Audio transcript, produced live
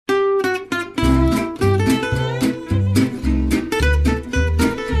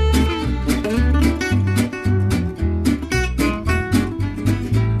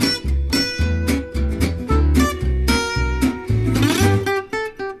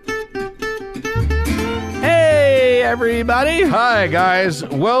everybody. Hi, guys.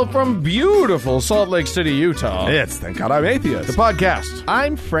 Well, from beautiful Salt Lake City, Utah. It's Thank God I'm Atheist. The podcast.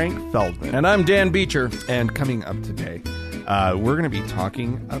 I'm Frank Feldman. And I'm Dan Beecher. And coming up today, we're going to be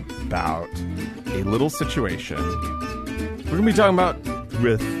talking about a little situation. We're going to be talking about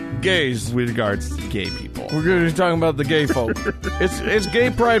with gays. With regards to gay people. We're going to be talking about the gay folk. It's Gay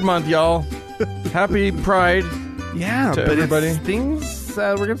Pride Month, y'all. Happy Pride. Yeah, to but everybody. It's things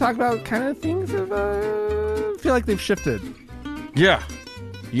we're going to talk about kind of things of feel like they've shifted. Yeah.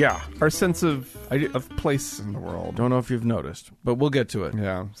 Our sense of place in the world. Don't know if you've noticed, but we'll get to it.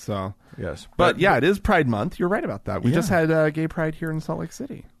 Yeah, so. Yes. But yeah, it is Pride Month. You're right about that. We Yeah. just had Gay Pride here in Salt Lake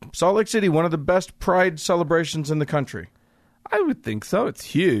City. Salt Lake City, one of the best Pride celebrations in the country. I would think so. It's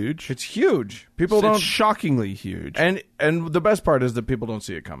huge. It's huge. People It's don't... shockingly huge. And the best part is that people don't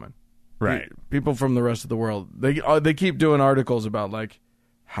see it coming. Right. People from the rest of the world, they keep doing articles about, like,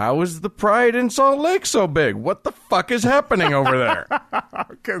 how is the Pride in Salt Lake so big? What the fuck is happening over there?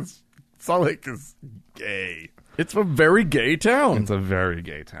 Because Salt Lake is gay. It's a very gay town. It's a very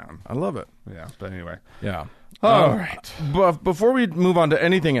gay town. I love it. Yeah, but anyway. Yeah. All right. But before we move on to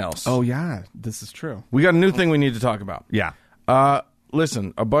anything else, Oh, yeah. This is true. we got a new thing we need to talk about. Yeah.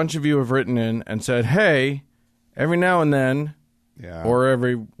 Listen, a bunch of you have written in and said, hey, every now and then, Yeah. or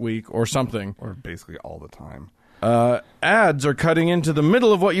every week or something, Or basically all the time. ads are cutting into the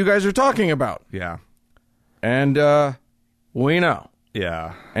middle of what you guys are talking about. Yeah. And we know.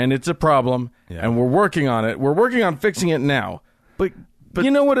 Yeah. And it's a problem, Yeah. and we're working on it. We're working on fixing it now. But you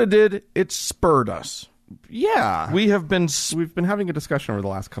know what it did? It spurred us. Yeah. We've been having a discussion over the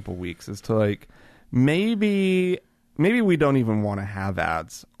last couple of weeks as to, like, maybe we don't even want to have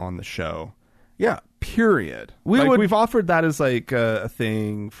ads on the show. yeah. Period. We've offered that as like a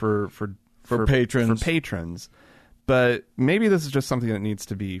thing for patrons. For patrons. But maybe this is just something that needs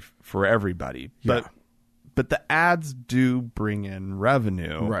to be for everybody. Yeah. But the ads do bring in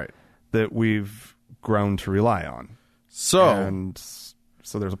revenue, Right. that we've grown to rely on. So And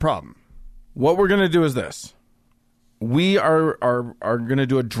so there's a problem. what we're going to do is this. We are going to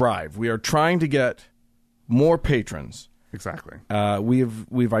do a drive. We are trying to get more patrons. Exactly.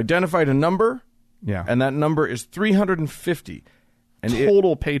 We've identified a number. Yeah. And that number is 350. And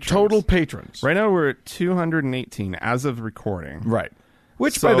total patrons. Total patrons. Right now we're at 218 as of recording. Right.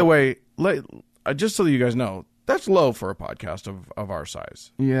 Which, So- by the way, just so that you guys know, that's low for a podcast of our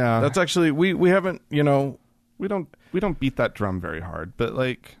size. Yeah. That's actually, we haven't, we don't beat that drum very hard, but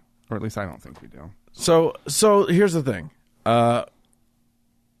like, or at least I don't think we do. So here's the thing.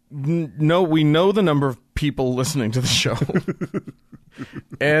 No, we know the number of people listening to the show.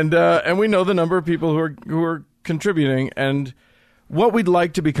 and we know the number of people who are contributing, and what we'd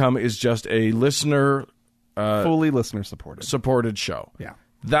like to become is just a listener Fully listener supported show. Yeah.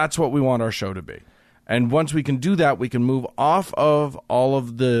 That's what we want our show to be. And once we can do that, we can move off of all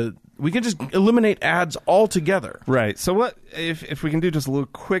of we can just eliminate ads altogether. Right. So what if we can do just a little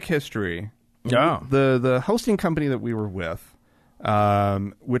quick history? Yeah. The hosting company that we were with,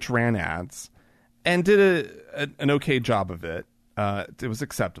 which ran ads and did an okay job of it. It was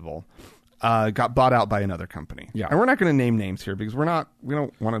acceptable. Got bought out by another company. Yeah. And we're not going to name names here because we don't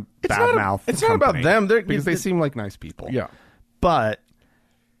want to It's not badmouth. it's not about them. because they seem like nice people. Yeah. But,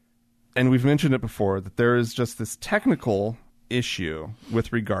 and we've mentioned it before, that there is just this technical issue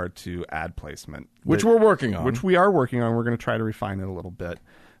with regard to ad placement, Which we're working on. Which we are working on. We're going to try to refine it a little bit,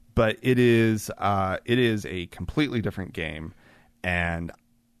 but it is a completely different game, and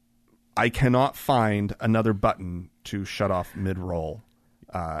I cannot find another button to shut off mid-roll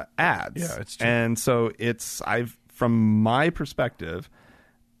ads. Yeah, it's true. And so from my perspective,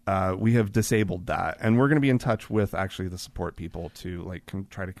 we have disabled that, and we're going to be in touch with actually the support people to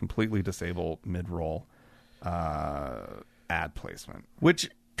try to completely disable mid-roll ad placement, which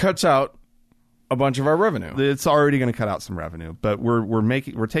cuts out a bunch of our revenue. It's already going to cut out some revenue, but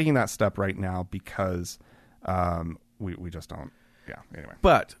we're taking that step right now because we just don't. Yeah. Anyway,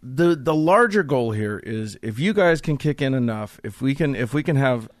 But the larger goal here is if you guys can kick in enough, if we can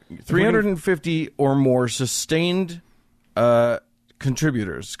have 350 or more sustained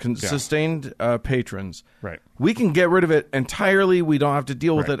contributors, sustained patrons, right, we can get rid of it entirely. We don't have to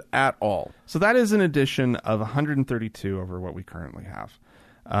deal with it at all. So that is an addition of 132 over what we currently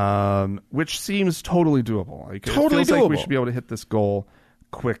have, which seems totally doable. It feels like we should be able to hit this goal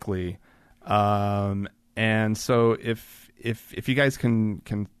quickly. And so if you guys can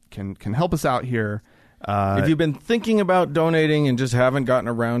help us out here, if you've been thinking about donating and just haven't gotten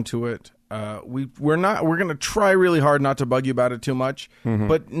around to it, we're going to try really hard not to bug you about it too much,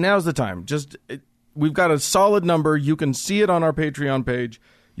 but now's the time. We've got a solid number. You can see it on our Patreon page.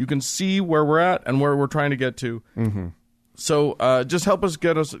 You can see where we're at and where we're trying to get to. Mm-hmm. So just help us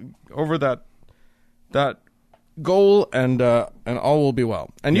get us over that goal, and all will be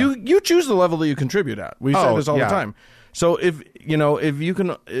well. And you choose the level that you contribute at. We say this all the time. So if you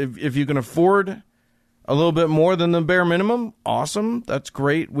can afford a little bit more than the bare minimum, awesome. That's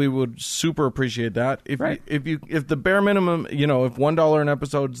great. We would super appreciate that. If the bare minimum, if $1 an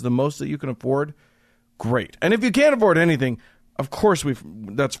episode is the most that you can afford, great. And if you can't afford anything, of course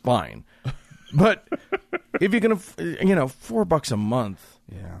that's fine. But if you can, $4 a month,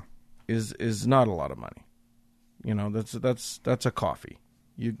 is not a lot of money. That's a coffee.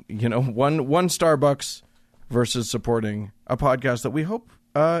 One Starbucks versus supporting a podcast that we hope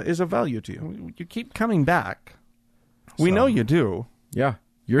is of value to you. You keep coming back. We know you do. Yeah.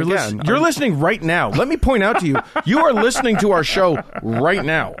 You're listening right now. Let me point out to you, you are listening to our show right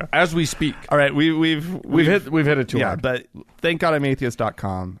now as we speak. All right, we've hit it too hard. But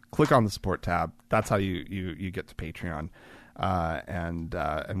thankgodimatheist.com. Click on the support tab. That's how you get to Patreon.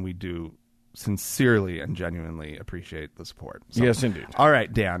 And we do sincerely and genuinely appreciate the support. So, yes, indeed. All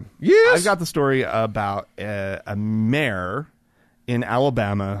right, Dan. Yes. I've got the story about a mayor in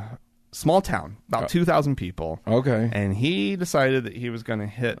Alabama, small town, about 2,000 people. Okay. And he decided that he was going to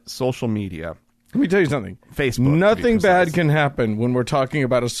hit social media. Let me tell you something. Facebook. Nothing bad can happen when we're talking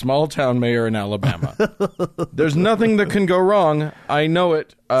about a small town mayor in Alabama. There's nothing that can go wrong. I know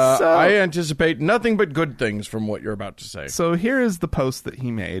it. I anticipate nothing but good things from what you're about to say. So here is the post that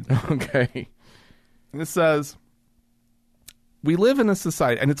he made. Okay. It says, we live in a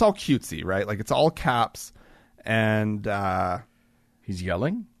society, and it's all cutesy, right? Like it's all caps, and he's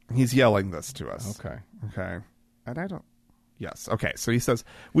yelling? He's yelling this to us. Okay. And I don't... Yes. Okay. So he says,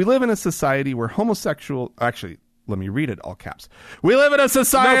 we live in a society where homosexual... Actually, let me read it all caps. We live in a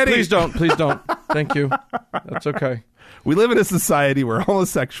society... No, please don't. Please don't. Thank you. That's okay. We live in a society where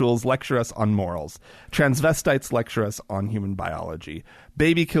homosexuals lecture us on morals, transvestites lecture us on human biology,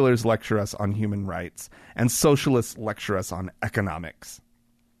 baby killers lecture us on human rights, and socialists lecture us on economics.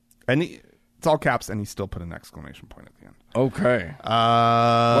 And it's all caps, and he still put an exclamation point at the end. Okay.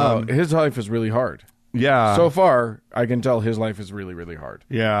 Wow, his life is really hard. Yeah. So far, I can tell his life is really, really hard.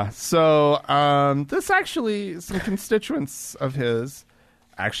 Yeah. So this actually, some constituents of his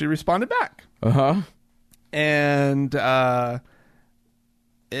actually responded back. Uh-huh. And the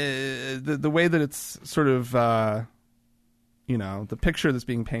way that it's sort of, the picture that's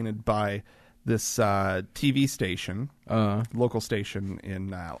being painted by this TV station, local station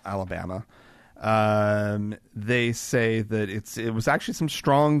in Alabama, they say that it was actually some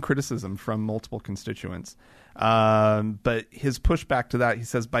strong criticism from multiple constituents. But his pushback to that, he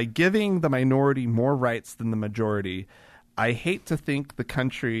says, by giving the minority more rights than the majority, I hate to think the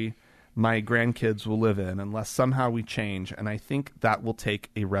country my grandkids will live in unless somehow we change, and I think that will take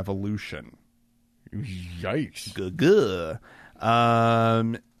a revolution. Yikes.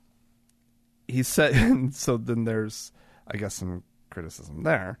 He said, so then there's, I guess, some criticism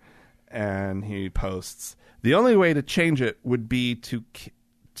there. And he posts, the only way to change it would be to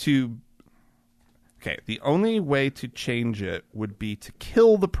kill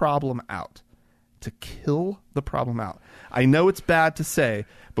the problem out. To kill the problem out. I know it's bad to say,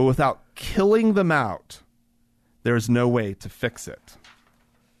 but without killing them out, there's no way to fix it.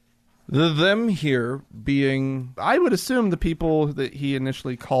 The them here being... I would assume the people that he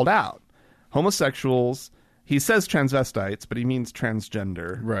initially called out. Homosexuals... He says transvestites, but he means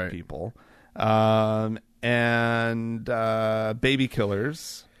transgender people, and baby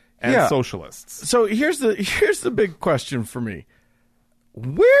killers and socialists. So here's the big question for me: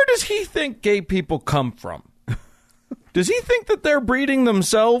 where does he think gay people come from? Does he think that they're breeding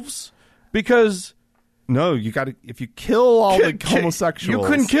themselves? Because no, you got to. If you kill all the homosexuals, you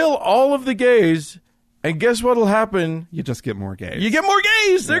can kill all of the gays, and guess what'll happen? You just get more gays. You get more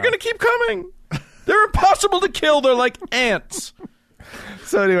gays. They're going to keep coming. They're impossible to kill. They're like ants.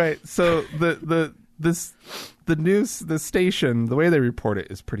 So anyway, the station, the way they report it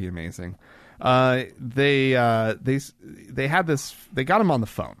is pretty amazing. They got him on the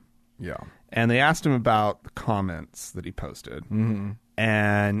phone. Yeah. And they asked him about the comments that he posted. Mm-hmm.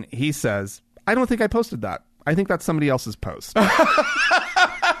 And he says, I don't think I posted that. I think that's somebody else's post.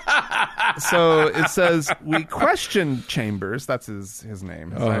 So it says, we questioned Chambers. That's his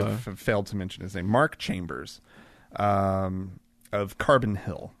name. I've failed to mention his name. Mark Chambers of Carbon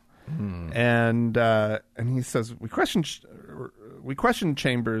Hill. And he says, we questioned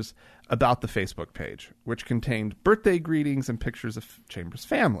Chambers about the Facebook page, which contained birthday greetings and pictures of Chambers'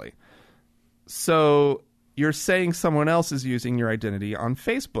 family. So you're saying someone else is using your identity on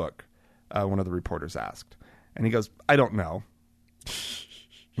Facebook? One of the reporters asked. And he goes, I don't know.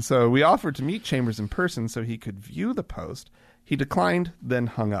 So we offered to meet Chambers in person so he could view the post. He declined, then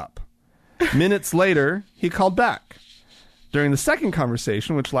hung up. Minutes later, he called back. During the second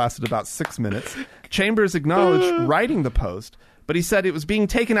conversation, which lasted about 6 minutes, Chambers acknowledged writing the post, but he said it was being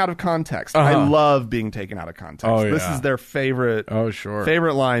taken out of context. I love being taken out of context. Oh, yeah. This is their favorite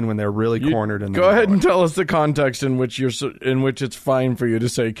favorite line when they're really cornered. Go ahead and tell us the context in which it's fine for you to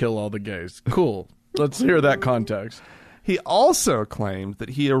say kill all the gays. Cool. Let's hear that context. He also claimed that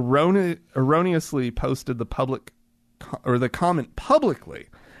he erroneously posted the comment publicly,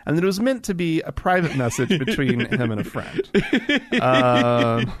 and that it was meant to be a private message between him and a friend.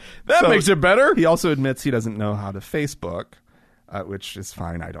 That makes it better. He also admits he doesn't know how to Facebook, which is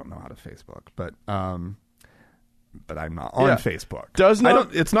fine. I don't know how to Facebook, but I'm not on Facebook.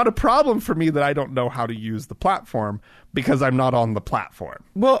 It's not a problem for me that I don't know how to use the platform because I'm not on the platform.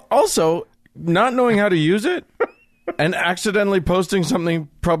 Well, also, not knowing how to use it and accidentally posting something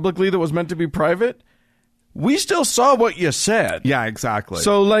publicly that was meant to be private, we still saw what you said. Yeah, exactly.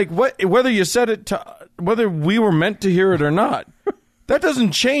 So, like, whether you said it whether we were meant to hear it or not, that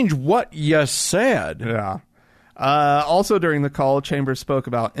doesn't change what you said. Yeah. Also during the call, Chambers spoke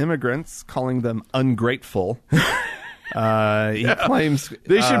about immigrants, calling them ungrateful. He claims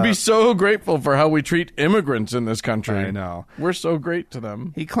they should be so grateful for how we treat immigrants in this country. I know. We're so great to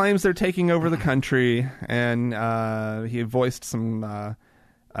them. He claims they're taking over the country, and he voiced some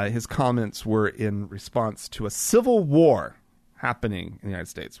his comments were in response to a civil war happening in the United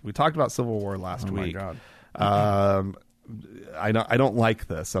States. We talked about civil war last week. Oh my God. I don't like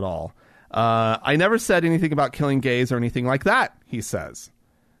this at all. I never said anything about killing gays or anything like that, he says.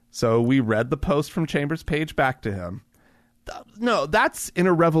 So we read the post from Chambers' page back to him. No, that's in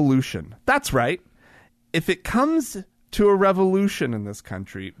a revolution. That's right. If it comes to a revolution in this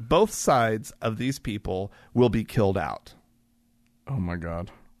country, both sides of these people will be killed out. Oh, my God.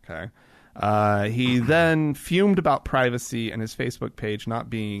 Okay. He then fumed about privacy and his Facebook page not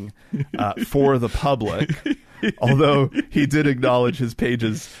being for the public, although he did acknowledge his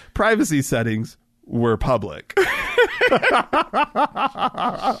page's privacy settings were public.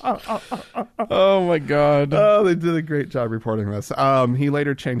 Oh, my God. Oh, they did a great job reporting this. He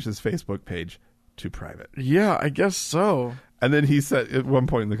later changed his Facebook page to private. Yeah, I guess so. And then he said, at one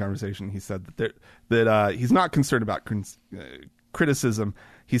point in the conversation, he said that he's not concerned about criticism.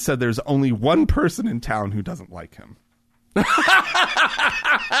 He said there's only one person in town who doesn't like him. I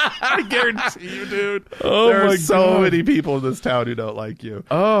guarantee you, dude. Oh, there are so many people in this town who don't like you.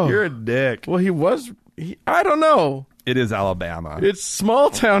 Oh, you're a dick. Well, I don't know. It is Alabama. It's small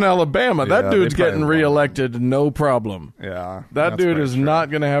town Alabama. That dude's getting reelected, no problem. Yeah. That dude is not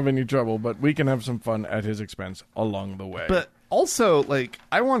going to have any trouble, but we can have some fun at his expense along the way. But also, like,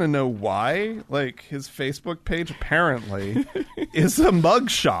 I want to know why, like, his Facebook page apparently is a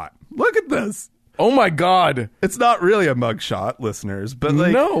mugshot. Look at this. Oh, my God. It's not really a mugshot, listeners, but,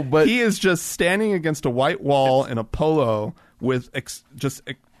 like, but he is just standing against a white wall in a polo with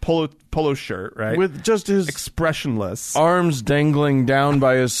polo shirt, right? With just his expressionless arms dangling down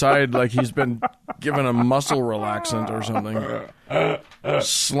by his side like he's been given a muscle relaxant or something.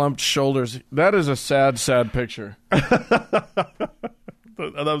 Slumped shoulders. That is a sad, sad picture. That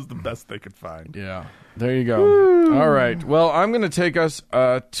was the best they could find. Yeah. There you go. Woo. All right. Well, I'm going to take us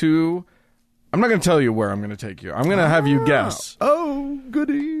to... I'm not going to tell you where I'm going to take you. I'm going to have you guess. Oh,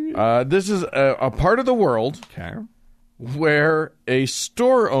 goody. This is a part of the world where a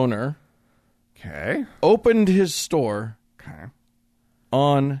store owner opened his store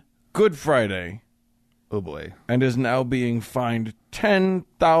on Good Friday. Oh, boy. And is now being fined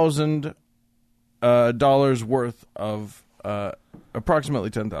 $10,000 worth of approximately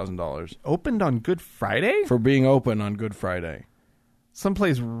 $10,000. Opened on Good Friday? For being open on Good Friday.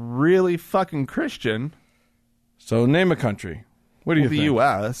 Someplace really fucking Christian. So name a country. What do you think? The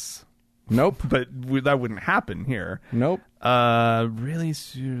U.S. Nope. But that wouldn't happen here. Nope. Really?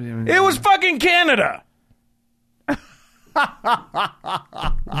 It was fucking Canada.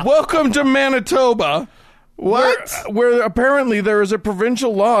 Welcome to Manitoba. What? Where apparently there is a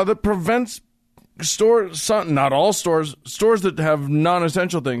provincial law that prevents stores, not all stores that have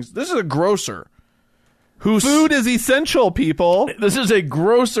non-essential things. This is a grocer. Food is essential, people. This is a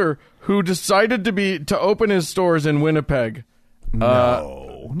grocer who decided to open his stores in Winnipeg.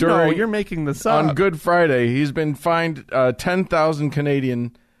 No, you're making this up. On Good Friday, he's been fined 10,000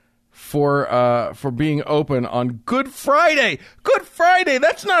 Canadian for being open on Good Friday. Good Friday.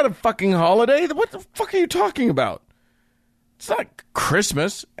 That's not a fucking holiday. What the fuck are you talking about? It's not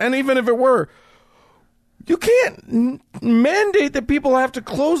Christmas. And even if it were, You can't mandate that people have to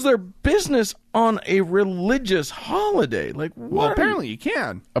close their business on a religious holiday. Like, what? Well, apparently you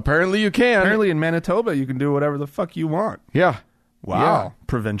can. Apparently you can. Apparently in Manitoba you can do whatever the fuck you want. Yeah. Wow. Yeah.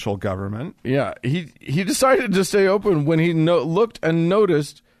 Provincial government. Yeah. He decided to stay open when he looked and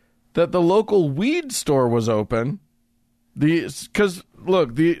noticed that the local weed store was open. Because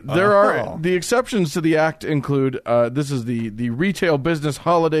look, there are the exceptions to the act include this is the Retail Business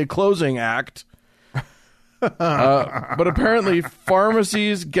Holiday Closing Act. But apparently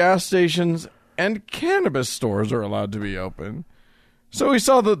pharmacies, gas stations, and cannabis stores are allowed to be open. So he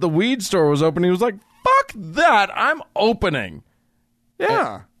saw that the weed store was open. He was like, fuck that, I'm opening.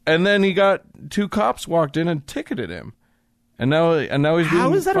 Yeah. And then he got 2 cops walked in and ticketed him. And now he's being fined.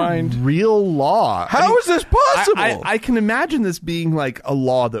 How is that a real law? How is this possible? I can imagine this being like a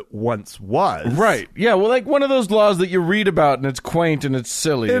law that once was. Right. Yeah, well, like one of those laws that you read about and it's quaint and it's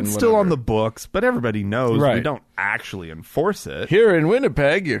silly. It's still on the books, but everybody knows we don't actually enforce it. Here in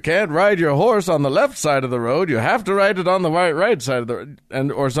Winnipeg, you can't ride your horse on the left side of the road. You have to ride it on the right side of the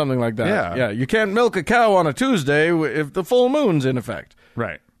road, or something like that. Yeah. Yeah. You can't milk a cow on a Tuesday if the full moon's in effect.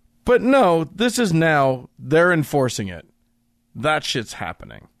 Right. But no, this is now, they're enforcing it. That shit's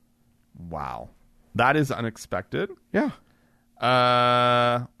happening. Wow. That is unexpected. Yeah.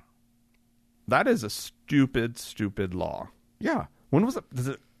 That is a stupid law. Yeah. When was it? Does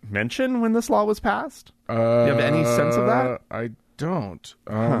it mention when this law was passed? Do you have any sense of that? I don't.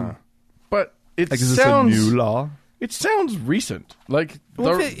 But it is sounds... this a new law? It sounds recent. Like, the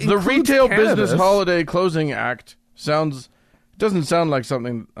includes Retail cannabis. Business Holiday Closing Act doesn't sound like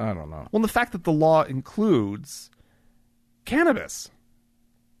something... I don't know. Well, the fact that the law includes... cannabis.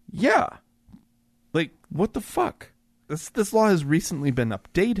 Yeah. Like, what the fuck? This law has recently been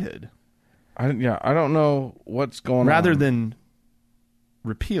updated. I don't know what's going on. Rather than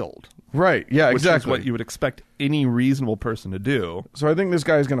repealed. Right, yeah, which exactly. is what you would expect any reasonable person to do. So I think this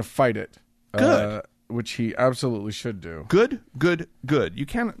guy is going to fight it. Good. Which he absolutely should do. Good. You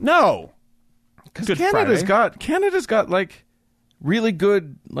can't... No! Because Canada's got, like... really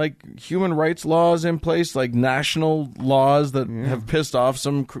good, like, human rights laws in place, like national laws that have pissed off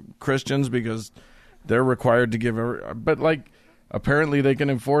some Christians because they're required to give... But, like, apparently they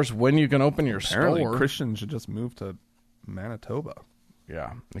can enforce when you can open your store. Christians should just move to Manitoba.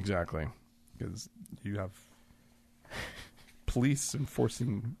 Yeah, exactly. Because you have police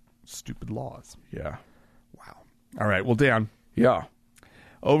enforcing stupid laws. Yeah. Wow. All right, well, Dan. Yeah.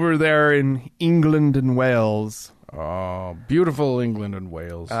 Over there in England and Wales... Oh, beautiful England and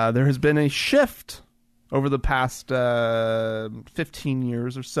Wales. There has been a shift over the past 15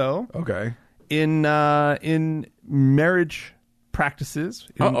 years or so. Okay. In marriage practices,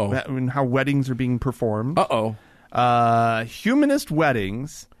 in how weddings are being performed. Humanist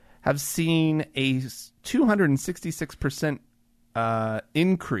weddings have seen a 266%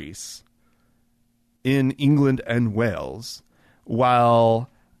 increase in England and Wales, while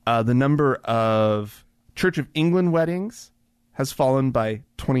the number of Church of England weddings has fallen by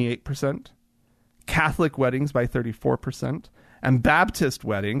 28%, Catholic weddings by 34%, and Baptist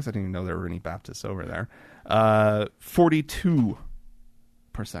weddings, I didn't even know there were any Baptists over there, 42%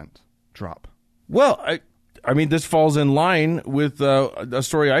 drop. Well, I mean, this falls in line with a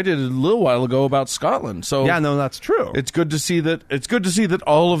story I did a little while ago about Scotland. So yeah, no, that's true. It's good to see that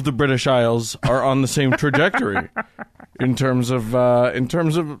all of the British Isles are on the same trajectory in terms of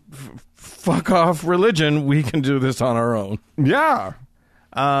fuck off religion. We can do this on our own. Yeah.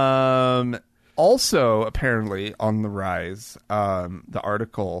 Also, apparently on the rise, the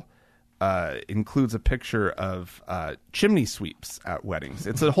article includes a picture of chimney sweeps at weddings.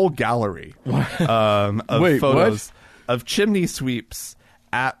 It's a whole gallery of photos of chimney sweeps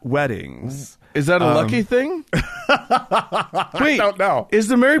at weddings. Is that a lucky thing? Wait, I don't know. Is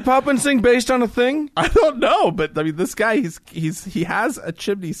the Mary Poppins thing based on a thing? I don't know, but I mean, this guy he has a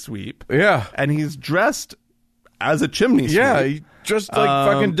chimney sweep. Yeah, and he's dressed as a chimney sweep. Yeah, he dressed like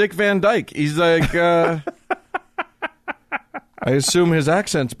fucking Dick Van Dyke. He's like. I assume his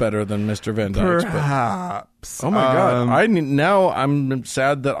accent's better than Mr. Van Dyke's. Perhaps. Oh my God! I'm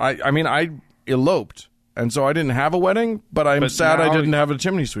sad that I eloped. And so I didn't have a wedding, but I'm sad I didn't have a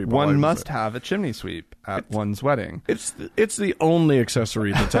chimney sweep. One must have a chimney sweep at one's wedding. It's the only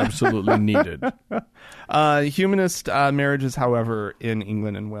accessory that's absolutely needed. Humanist marriages, however, in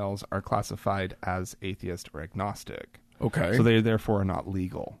England and Wales are classified as atheist or agnostic. Okay. So they therefore are not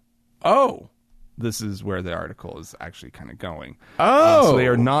legal. Oh. This is where the article is actually kind of going. Oh. So they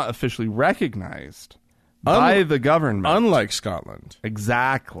are not officially recognized by the government. Unlike Scotland.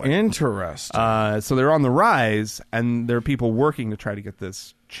 Exactly. Interesting. So they're on the rise, and there are people working to try to get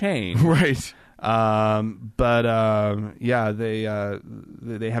this changed. Right. Yeah, they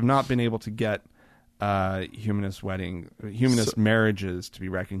have not been able to get humanist marriages to be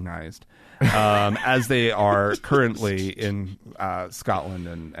recognized as they are currently in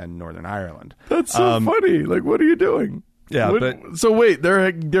Scotland and Northern Ireland. That's so funny. Like, what are you doing? Yeah, so wait,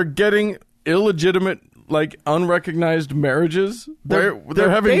 they're getting illegitimate, like, unrecognized marriages. They're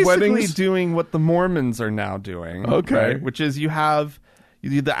having weddings, doing what the Mormons are now doing. Okay, right? Which is you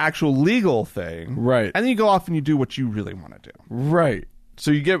do the actual legal thing, right, and then you go off and you do what you really want to do, right.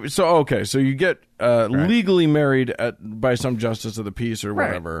 So you get legally married by some justice of the peace or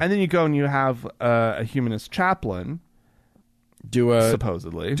whatever, and then you go and you have a humanist chaplain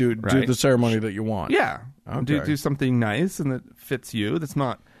supposedly do the ceremony that you want. Yeah, okay. do something nice and that fits you. That's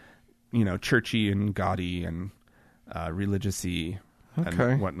not churchy and gaudy and religious-y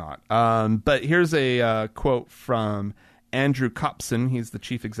and whatnot. But here's a quote from Andrew Copson. He's the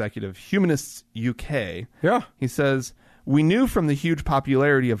chief executive of Humanists UK. Yeah, he says, "We knew from the huge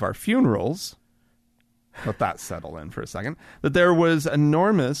popularity of our funerals," let that settle in for a second, "that there was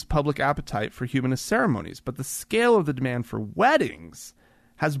enormous public appetite for humanist ceremonies, but the scale of the demand for weddings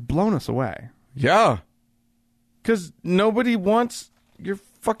has blown us away." Yeah, because nobody wants your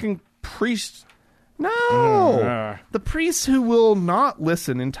fucking priest. No, the priests who will not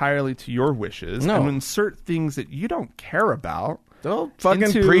listen entirely to your wishes and insert things that you don't care about. They'll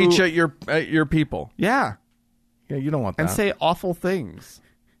fucking preach at your people. Yeah. Yeah, you don't want that. And say awful things,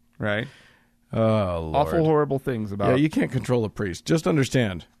 right? Oh, Lord. Awful, horrible things about... Yeah, you can't control a priest. Just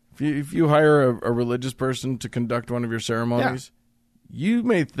understand, if you hire a religious person to conduct one of your ceremonies, you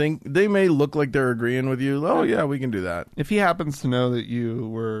may think... They may look like they're agreeing with you. Oh, yeah, we can do that. If he happens to know that you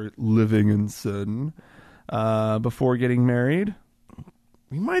were living in sin before getting married...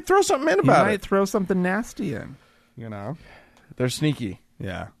 He might throw something in about it. He might throw something nasty in, They're sneaky.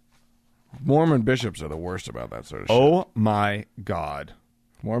 Yeah. Mormon bishops are the worst about that sort of shit. Oh, my God.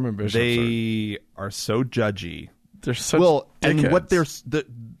 Mormon bishops are so judgy. They're such dickheads. And what they're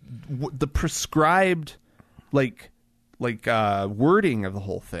the prescribed wording of the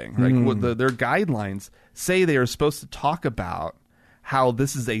whole thing, their guidelines say they are supposed to talk about how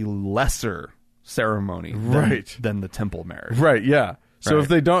this is a lesser ceremony than the temple marriage. Right, yeah. So if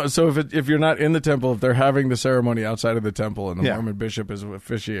they don't, if you're not in the temple, if they're having the ceremony outside of the temple and the Mormon bishop is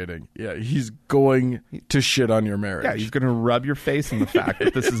officiating, he's going to shit on your marriage. Yeah, he's going to rub your face in the fact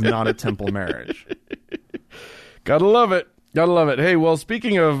that this is not a temple marriage. Gotta love it. Gotta love it. Hey, well,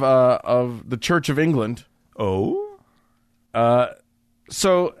 speaking of the Church of England. Oh?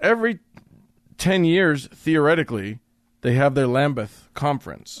 So every 10 years, theoretically, they have their Lambeth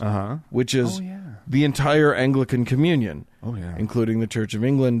Conference, which is the entire Anglican Communion, including the Church of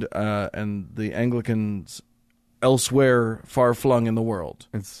England and the Anglicans elsewhere far flung in the world.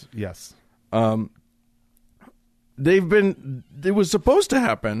 Yes. It was supposed to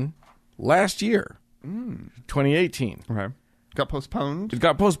happen last year, 2018. Okay. Got postponed? It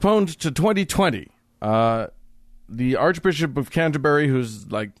got postponed to 2020. The Archbishop of Canterbury,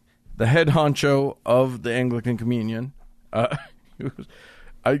 who's like the head honcho of the Anglican Communion,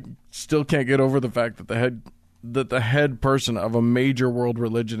 I still can't get over the fact that the head person of a major world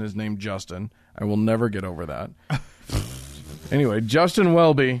religion is named Justin. I will never get over that. Anyway, Justin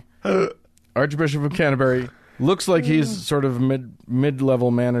Welby, Archbishop of Canterbury, looks like he's sort of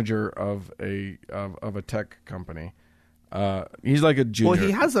mid-level manager of a tech company. He's like a junior. Well,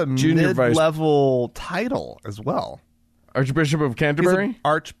 he has a mid-level title as well. Archbishop of Canterbury? He's an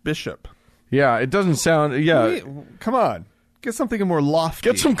archbishop. Yeah, it doesn't sound... Yeah. Wait, come on. Get something more lofty.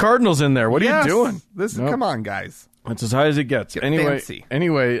 Get some cardinals in there. What are you doing? Come on, guys. That's as high as it gets. Fancy.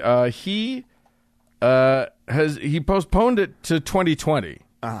 Anyway, he postponed it to 2020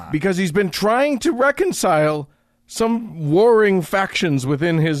 because he's been trying to reconcile some warring factions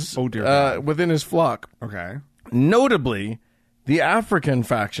within his within his flock. Okay. Notably, the African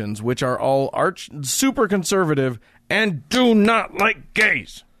factions, which are all super conservative and do not like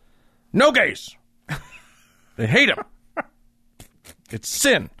gays. No gays. They hate them. It's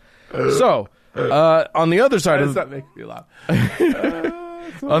sin. So, on the other side does that make me laugh?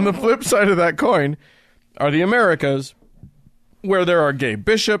 On the flip side of that coin are the Americas, where there are gay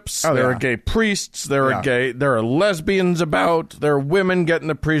bishops, there are gay priests, there are lesbians about, there are women getting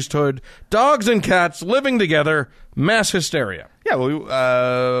the priesthood, dogs and cats living together, mass hysteria.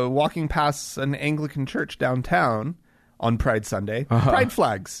 Yeah, walking past an Anglican church downtown on Pride Sunday, pride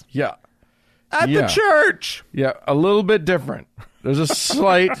flags. Yeah. At the church. Yeah, a little bit different. There's a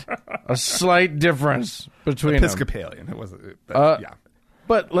slight difference between Episcopalian. Them. It wasn't.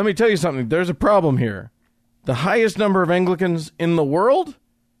 But let me tell you something. There's a problem here. The highest number of Anglicans in the world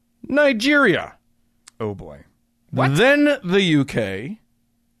Nigeria. Oh, boy. What? Then the UK.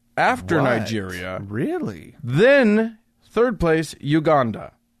 After What? Nigeria. Really? Then, third place,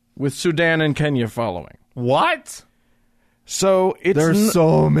 Uganda, with Sudan and Kenya following. What? So there's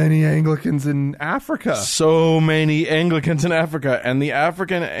so many Anglicans in Africa. So many Anglicans in Africa, and the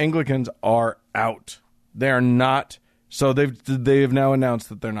African Anglicans are out. They are not. So they've now announced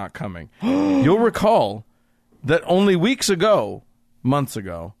that they're not coming. You'll recall that only months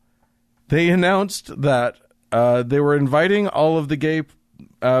ago, they announced that they were inviting all of the gay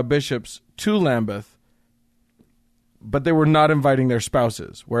bishops to Lambeth, but they were not inviting their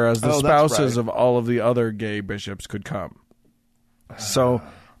spouses, whereas the spouses of all of the other gay bishops could come. So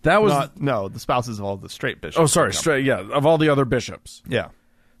that was... the spouses of all the straight bishops. Oh, sorry, of all the other bishops. Yeah.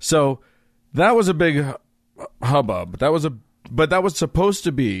 So that was a big hubbub. But that was supposed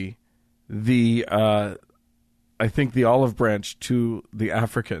to be the... I think the olive branch to the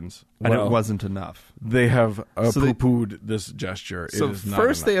Africans. And it wasn't enough. They have poo-pooed this gesture. So it is not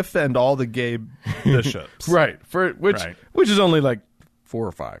first enough. They offend all the gay bishops. Right. Which is only like 4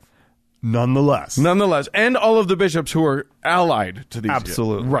 or 5. Nonetheless. And all of the bishops who are allied to these.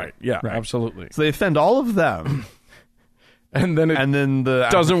 Absolutely. Right. Yeah, right. Absolutely. So they offend all of them. and then the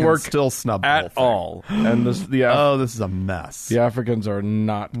doesn't Africans work still snub at all. And this is a mess. The Africans are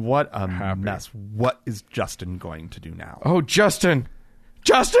not What a happy. mess. What is Justin going to do now? Oh, Justin!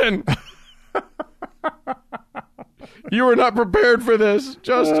 You were not prepared for this,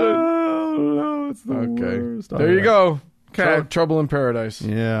 Justin. Oh, no, it's the worst. There you go. Okay. Trouble in paradise.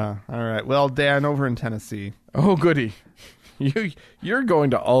 Yeah. All right. Well, Dan, over in Tennessee. Oh, goody. You're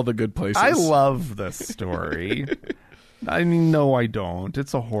going to all the good places. I love this story. I mean, no, I don't.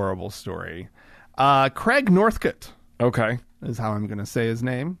 It's a horrible story. Craig Northcott. Okay. Is how I'm going to say his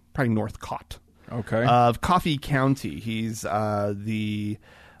name. Probably Northcott. Okay. Of Coffee County. He's the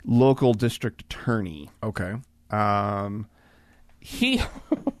local district attorney. Okay. He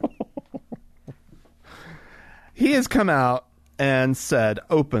has come out and said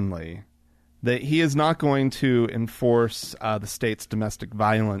openly that he is not going to enforce the state's domestic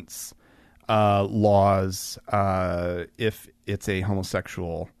violence laws if it's a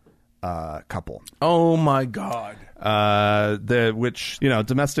homosexual couple. Oh my God! Which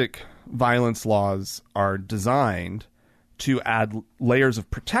domestic violence laws are designed to add layers of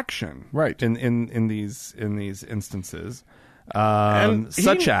protection, right? In these instances,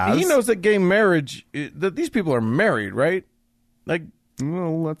 such as he knows that gay marriage, that these people are married, right? Like,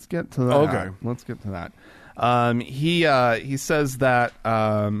 well, let's get to that. Okay, let's get to that. He says that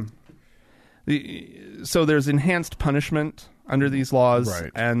so there's enhanced punishment under these laws,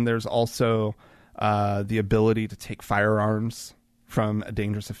 right. And there's also the ability to take firearms from a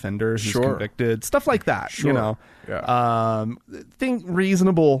dangerous offender who's convicted, stuff like that. Sure. Yeah.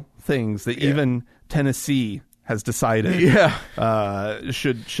 Reasonable things that even Tennessee has decided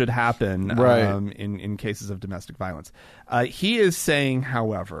should happen right. in cases of domestic violence. He is saying,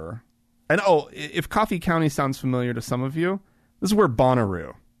 however, and if Coffee County sounds familiar to some of you, this is where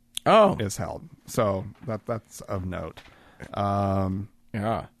Bonnaroo is held. So that's of note.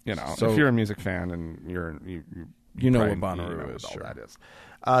 Yeah. So if you're a music fan and you know what Bonnaroo is. Sure. That is.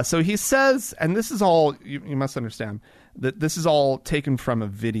 So he says, and this is all, you must understand, that this is all taken from a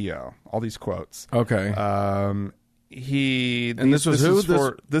video, all these quotes. Okay. These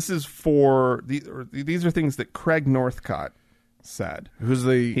are things that Craig Northcott said. He's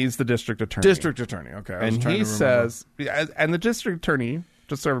the district attorney. District attorney, okay. And he says, and the district attorney,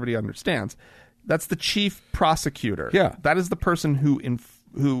 just so everybody understands, that's the chief prosecutor. Yeah. That is the person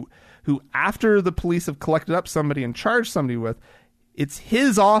who after the police have collected up somebody and charged somebody with, it's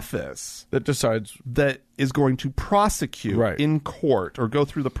his office that decides that is going to prosecute right. in court or go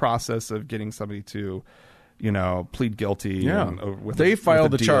through the process of getting somebody to, plead guilty. Yeah, they file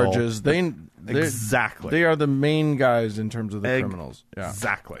the charges. Exactly. They are the main guys in terms of the criminals. Yeah.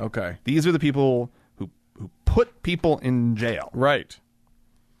 Exactly. Okay. These are the people who put people in jail. Right.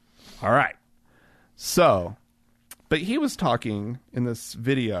 All right. So, but he was talking in this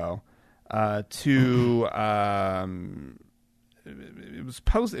video to it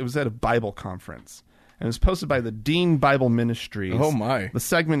was at a Bible conference, and it was posted by the Dean Bible Ministries. Oh my. The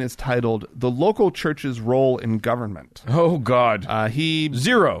segment is titled "The Local Church's Role in Government." Oh God.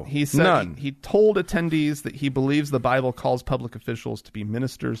 Zero. He said none. He told attendees that he believes the Bible calls public officials to be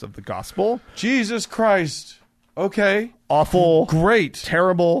ministers of the gospel. Jesus Christ. Okay. Awful. Great.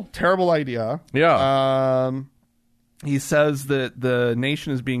 Terrible idea. Yeah. He says that the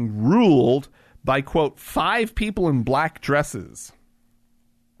nation is being ruled by, quote, 5 people in black dresses.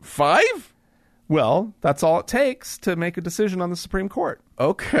 5? Well, that's all it takes to make a decision on the Supreme Court.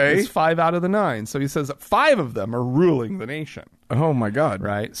 Okay. It's 5 out of the 9. So he says that 5 of them are ruling the nation. Oh, my God.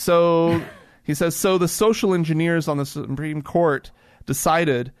 Right? So he says, so the social engineers on the Supreme Court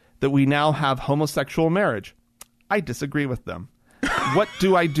decided that we now have homosexual marriage. I disagree with them. What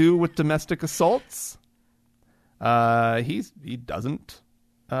do I do with domestic assaults? He doesn't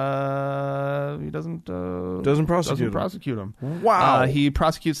prosecute them. Wow. He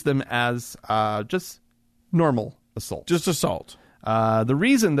prosecutes them as just normal assault. Just assault. The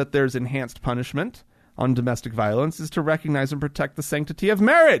reason that there's enhanced punishment on domestic violence is to recognize and protect the sanctity of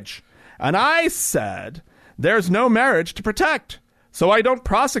marriage. And I said, there's no marriage to protect, so I don't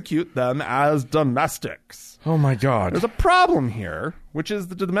prosecute them as domestics. Oh, my God. There's a problem here, which is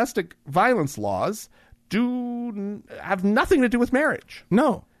that the domestic violence laws do have nothing to do with marriage.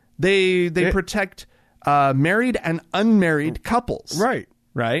 No. They protect married and unmarried couples. Right.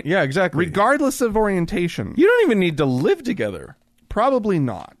 Right? Yeah, exactly. Regardless of orientation. You don't even need to live together. Probably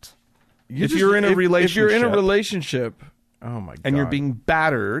not. If you're in a relationship, oh my God. And you're being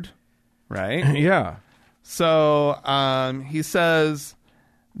battered, right? Yeah. So he says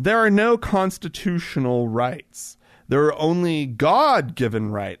there are no constitutional rights. There are only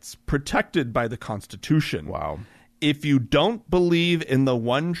God-given rights protected by the Constitution. Wow. If you don't believe in the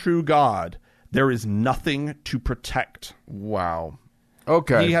one true God, there is nothing to protect. Wow.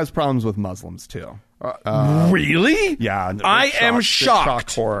 Okay. He has problems with Muslims too. Really? Yeah. I am shocked.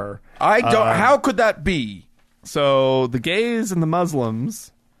 Shock horror. I don't. How could that be? So the gays and the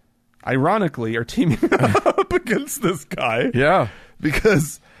Muslims, ironically, are teaming up against this guy. Yeah.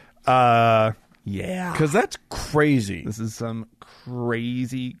 Because, because that's crazy. This is some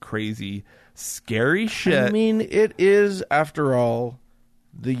crazy, crazy, scary shit. I mean, it is, after all,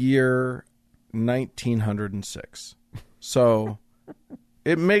 the year 1906. So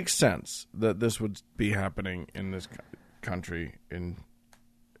it makes sense that this would be happening in this country in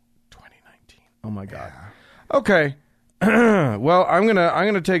 2019. Oh my God. Yeah. Okay. Well, I'm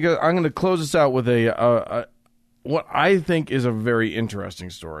gonna close this out with a what I think is a very interesting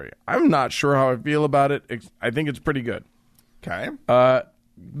story. I'm not sure how I feel about it. I think it's pretty good. Okay.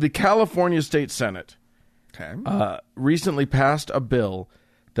 The California State Senate recently passed a bill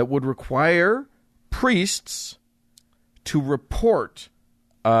that would require priests to report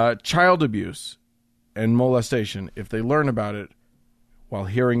child abuse and molestation if they learn about it while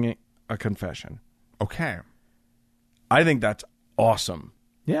hearing a confession. Okay. I think that's awesome.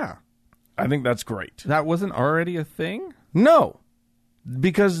 Yeah. I think that's great. That wasn't already a thing? No.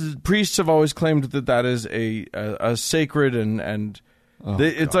 Because priests have always claimed that is a sacred and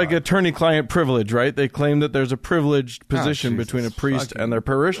it's like attorney-client privilege, right? They claim that there's a privileged position between a priest and their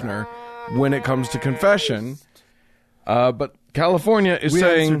parishioner when it comes to confession. But California is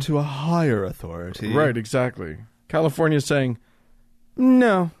saying... answer to a higher authority. Right, exactly. California is saying,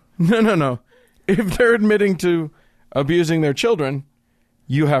 no. If they're admitting to abusing their children,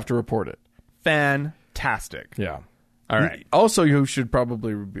 you have to report it. Fantastic. Yeah. All right. Also, you should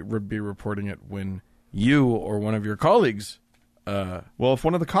probably be reporting it when you or one of your colleagues... well, if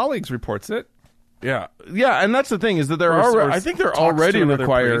one of the colleagues reports it... Yeah, and that's the thing, is that I think they're already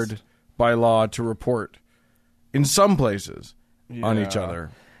required by law to report in some places on each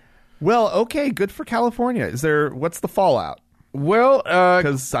other. Well, okay, good for California. What's the fallout? Well,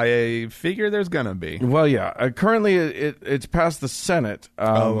 because I figure there's gonna be. Well, yeah. Currently, it's passed the Senate.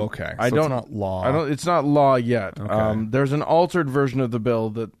 Okay. So it's not law. It's not law yet. Okay. There's an altered version of the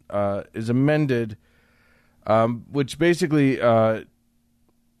bill that is amended, which basically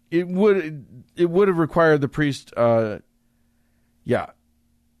it would have required the priest.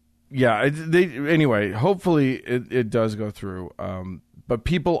 Anyway, hopefully it does go through. But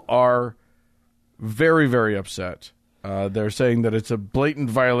people are very, very upset. They're saying that it's a blatant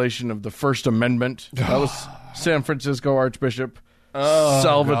violation of the First Amendment. That was San Francisco Archbishop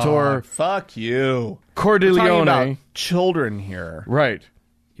Salvatore. God. Fuck you, Cordileone. We're talking about children here, right?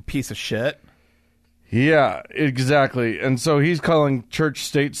 You piece of shit. Yeah, exactly. And so he's calling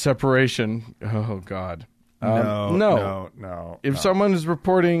church-state separation. Oh God, no. If someone is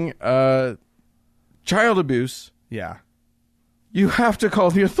reporting child abuse, you have to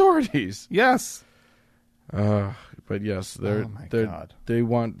call the authorities. Yes. But yes, God.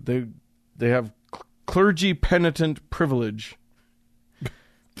 they have clergy penitent privilege.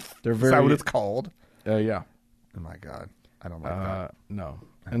 They're very. Is that what it's called? Yeah. Oh my God, I don't like that. No.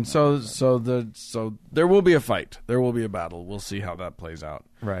 And so there will be a fight. There will be a battle. We'll see how that plays out.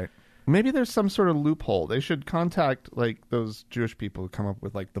 Right. Maybe there's some sort of loophole. They should contact like those Jewish people who come up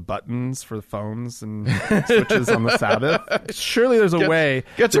with like the buttons for the phones and switches on the Sabbath. Surely there's a way.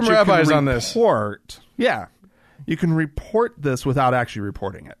 Get some rabbis on this. Yeah, you can report this without actually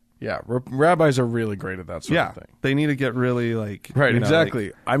reporting it. Yeah, rabbis are really great at that sort of thing. They need to get really like right. Exactly.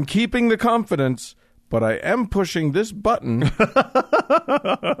 Like, I'm keeping the confidence, but I am pushing this button,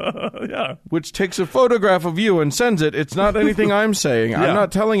 which takes a photograph of you and sends it. It's not anything I'm saying. I'm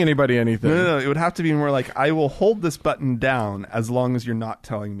not telling anybody anything. No, it would have to be more like, I will hold this button down as long as you're not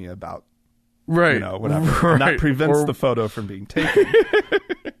telling me about, whatever. Right. And that prevents the photo from being taken.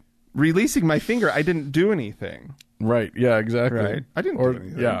 Releasing my finger, I didn't do anything. Right, yeah, exactly. Right? I didn't do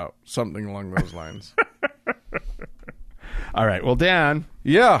anything. Yeah, something along those lines. All right, well, Dan.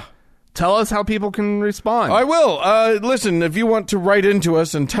 Yeah. Tell us how people can respond. I will. Listen, if you want to write into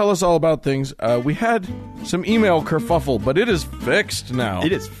us and tell us all about things, we had some email kerfuffle, but it is fixed now.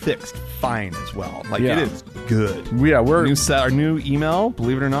 It is fixed fine as well. Like, it is good. Yeah, our new email,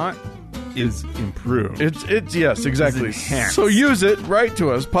 believe it or not, is improved. It's yes, exactly. So use it. Write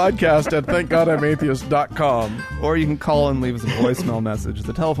to us, podcast at thankgodimatheist.com. Or you can call and leave us a voicemail message.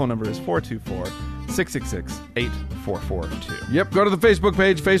 The telephone number is 424-666-8442. Yep, go to the Facebook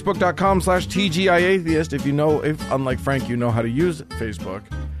page, facebook.com/TGIAtheist if unlike Frank, you know how to use Facebook.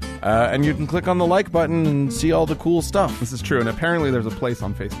 And you can click on the like button and see all the cool stuff. This is true, and apparently there's a place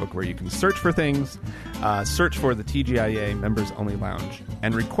on Facebook where you can search for things, search for the TGIA Members Only Lounge,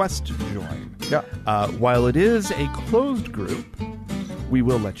 and request to join. Yeah. While it is a closed group, we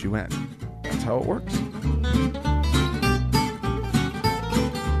will let you in. That's how it works.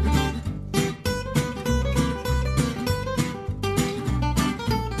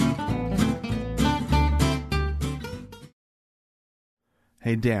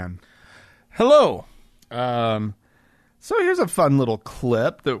 Hey, Dan. Hello. So here's a fun little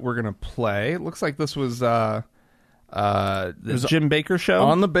clip that we're going to play. It looks like this was the Jim Bakker Show.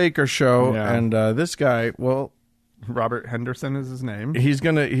 On the Bakker Show. Yeah. And this guy, Robert Henderson is his name. He's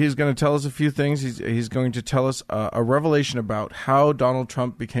gonna tell us a few things. He's going to tell us a revelation about how Donald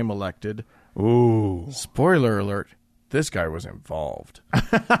Trump became elected. Ooh. Spoiler alert. This guy was involved.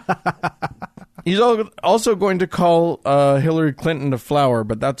 He's also going to call Hillary Clinton a flower,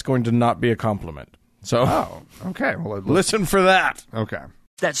 but that's going to not be a compliment. So, okay. Well, listen for that. Okay.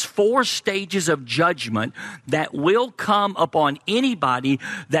 That's 4 stages of judgment that will come upon anybody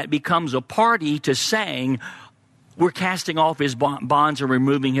that becomes a party to saying, we're casting off his bonds and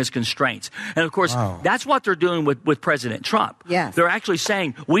removing his constraints. And, of course, that's what they're doing with President Trump. Yes. They're actually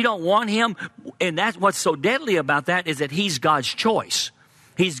saying, we don't want him. And that's what's so deadly about that is that he's God's choice.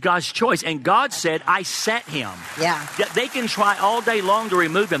 He's God's choice. And God said, I set him. Yeah. They can try all day long to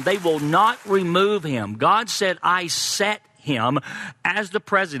remove him. They will not remove him. God said, I set him as the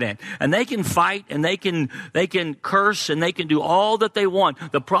president. And they can fight and they can curse and they can do all that they want.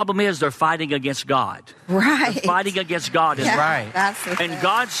 The problem is they're fighting against God. Right. They're fighting against God is right. That's the thing. And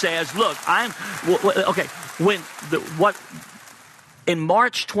God says, look, in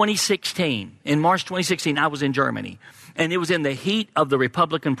March 2016, I was in Germany. And it was in the heat of the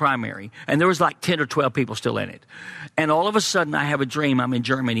Republican primary. And there was like 10 or 12 people still in it. And all of a sudden, I have a dream. I'm in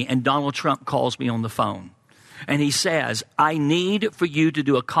Germany. And Donald Trump calls me on the phone. And he says, I need for you to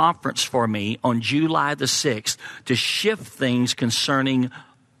do a conference for me on July the 6th to shift things concerning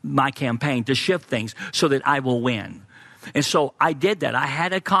my campaign, to shift things so that I will win. And so I did that. I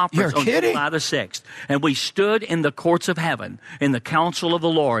had a conference on July the 6th. And we stood in the courts of heaven, in the council of the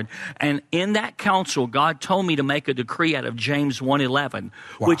Lord. And in that council, God told me to make a decree out of James 1:11,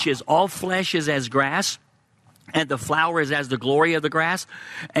 which is all flesh is as grass, and the flower is as the glory of the grass.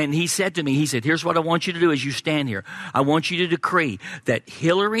 And he said to me, here's what I want you to do as you stand here. I want you to decree that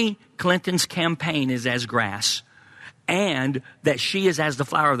Hillary Clinton's campaign is as grass, and that she is as the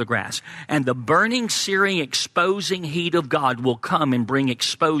flower of the grass. And the burning, searing, exposing heat of God will come and bring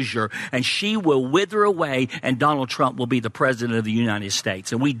exposure, and she will wither away, and Donald Trump will be the president of the United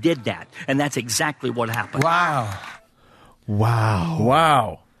States. And we did that, and that's exactly what happened.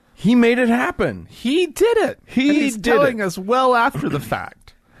 Wow. He made it happen. He did it. He's telling us well after the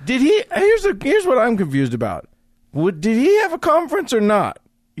fact. Did he? Here's what I'm confused about. Did he have a conference or not?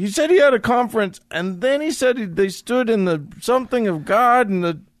 He said he had a conference, and then he said they stood in the something of God,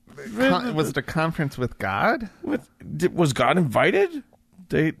 and was it a conference with God? Was God invited?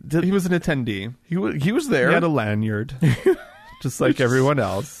 He was an attendee. He was there. He had a lanyard, just like everyone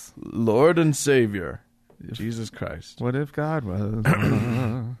else. Lord and Savior, Jesus Christ. What if God was?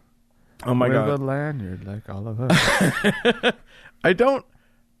 Oh my God! With a lanyard like all of us. I don't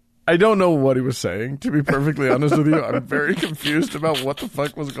I don't know what he was saying, to be perfectly honest with you. I'm very confused about what the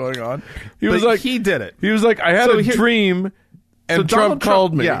fuck was going on. He was like, he did it. He was like, I had a dream, and Trump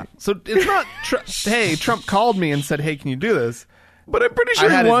called me. Yeah. So it's not, hey, Trump called me and said, hey, can you do this? But I'm pretty sure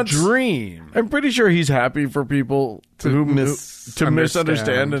I had he wants a dream. I'm pretty sure he's happy for people to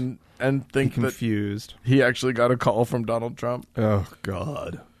misunderstand and think confused that he actually got a call from Donald Trump. Oh,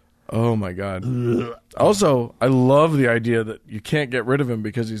 God. Oh, my God. Ugh. Also, I love the idea that you can't get rid of him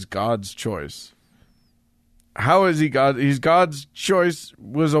because he's God's choice. How is he God? He's God's choice.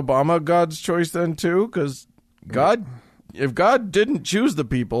 Was Obama God's choice then, too? Because if God didn't choose the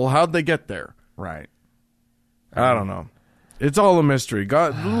people, how'd they get there? Right. I don't know. It's all a mystery.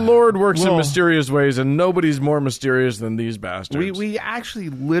 God, the Lord works in mysterious ways, and nobody's more mysterious than these bastards. We actually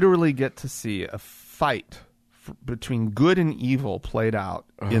literally get to see a fight between good and evil played out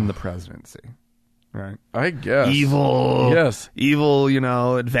in the presidency, right? I guess. Evil. Yes. Evil,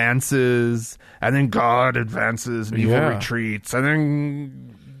 advances, and then God advances, and evil retreats, and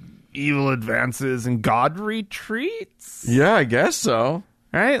then evil advances, and God retreats? Yeah, I guess so.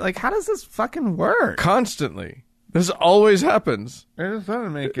 Right? Like, how does this fucking work? Constantly. This always happens. It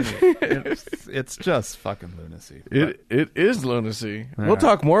doesn't make any... it's just fucking lunacy. It is lunacy. Yeah. We'll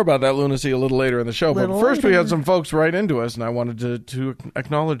talk more about that lunacy a little later in the show. But first we had some folks write into us, and I wanted to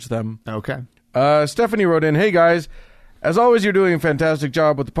acknowledge them. Okay. Stephanie wrote in, hey guys, as always, you're doing a fantastic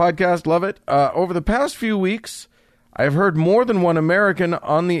job with the podcast. Love it. Over the past few weeks, I've heard more than one American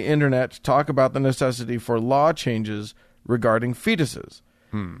on the internet talk about the necessity for law changes regarding fetuses.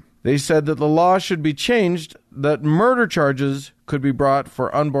 They said that the law should be changed, that murder charges could be brought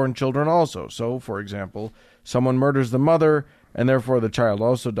for unborn children also. So, for example, someone murders the mother and therefore the child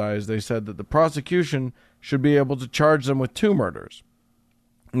also dies. They said that the prosecution should be able to charge them with 2 murders.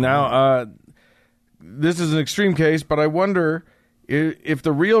 Now, this is an extreme case, but I wonder if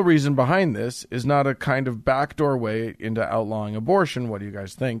the real reason behind this is not a kind of backdoor way into outlawing abortion. What do you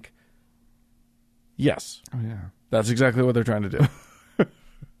guys think? Yes. Oh, yeah. That's exactly what they're trying to do.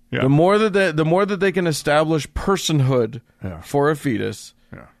 Yeah. The more that they can establish personhood for a fetus,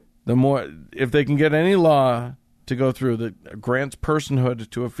 the more, if they can get any law to go through that grants personhood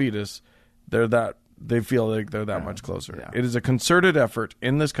to a fetus, they feel like they're that much closer. Yeah. It is a concerted effort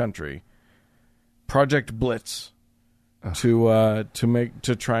in this country, Project Blitz, to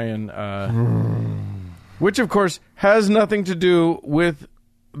try and which of course has nothing to do with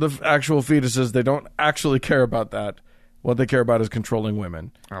the actual fetuses. They don't actually care about that. What they care about is controlling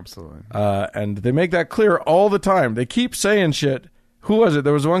women. Absolutely. And they make that clear all the time. They keep saying shit. Who was it?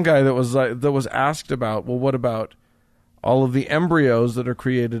 There was one guy that was asked about, well, what about all of the embryos that are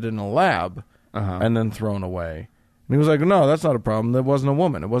created in a lab and then thrown away? And he was like, no, that's not a problem. That wasn't a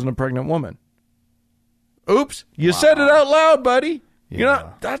woman. It wasn't a pregnant woman. Oops. You said it out loud, buddy.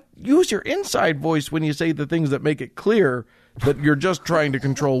 Yeah. Use your inside voice when you say the things that make it clear that you're just trying to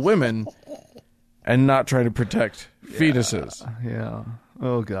control women and not trying to protect fetuses. Yeah.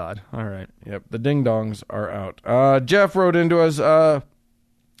 Oh, God. All right. Yep. The ding-dongs are out. Jeff wrote into us,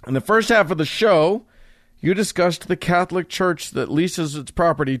 in the first half of the show, you discussed the Catholic Church that leases its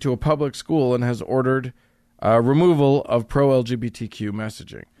property to a public school and has ordered removal of pro-LGBTQ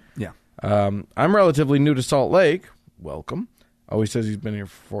messaging. Yeah. I'm relatively new to Salt Lake. Welcome. Oh, he says he's been here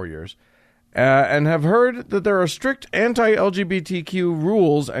for 4 years. And have heard that there are strict anti-LGBTQ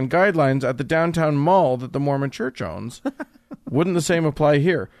rules and guidelines at the downtown mall that the Mormon Church owns. Wouldn't the same apply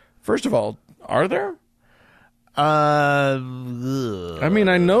here? First of all, are there? I mean,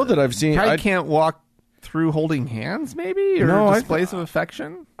 I know that I've seen... I can't walk through holding hands, maybe? Or displays of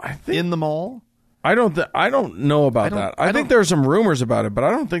affection in the mall? I don't know about that. I think there are some rumors about it, but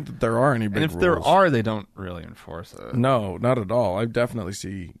I don't think that there are any big rules. And if there are, they don't really enforce it. No, not at all. I definitely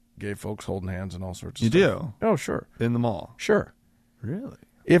see gay folks holding hands and all sorts of stuff. You do? Oh, sure. In the mall? Sure. Really?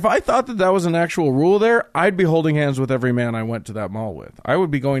 If I thought that was an actual rule there, I'd be holding hands with every man I went to that mall with. I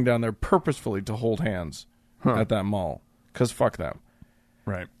would be going down there purposefully to hold hands at that mall, because fuck them.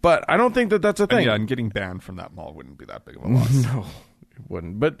 Right. But I don't think that that's a thing. And getting banned from that mall wouldn't be that big of a loss. No, it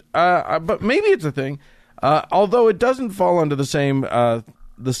wouldn't. But maybe it's a thing. Although it doesn't fall under the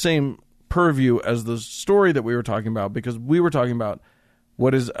same purview as the story that we were talking about, because we were talking about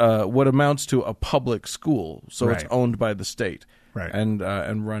what amounts to a public school, so it's owned by the state,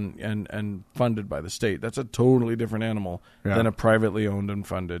 and run and funded by the state. That's a totally different animal than a privately owned and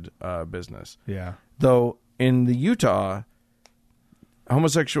funded business. Yeah. Though in the Utah,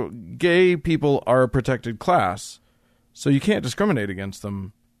 gay people are a protected class, so you can't discriminate against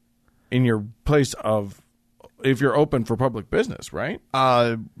them in your place of, if you're open for public business, right?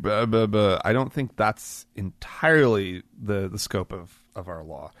 I don't think that's entirely the scope of of our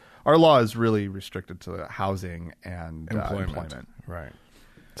law. Our law is really restricted to housing and employment. Right.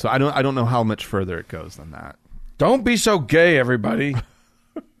 So I don't know how much further it goes than that. Don't be so gay, everybody.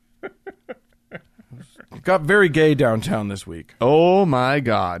 Got very gay downtown this week. Oh my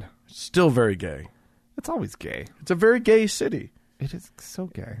God. Still very gay. It's always gay. It's a very gay city. It is so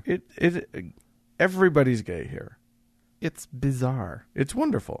gay. Everybody's gay here. It's bizarre. It's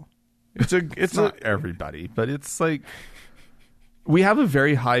wonderful. It's not everybody, but it's like we have a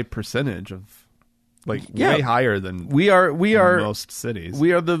very high percentage of way higher than we are most cities.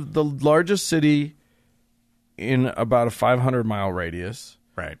 We are the largest city in about a 500-mile radius.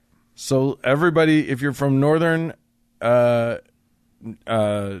 Right. So everybody, if you're from northern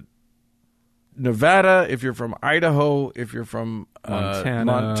Nevada, if you're from Idaho, if you're from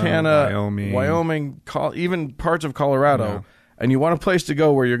Montana, Wyoming, even parts of Colorado, and you want a place to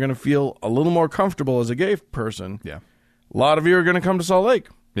go where you're going to feel a little more comfortable as a gay person, a lot of you are going to come to Salt Lake.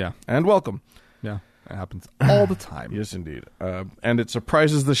 Yeah. And welcome. Yeah. It happens all the time. Yes, indeed. And it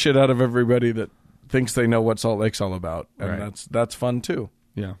surprises the shit out of everybody that thinks they know what Salt Lake's all about. And that's fun, too.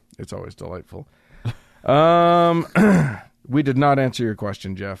 Yeah. It's always delightful. We did not answer your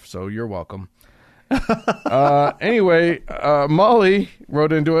question, Jeff, so you're welcome. Anyway, Molly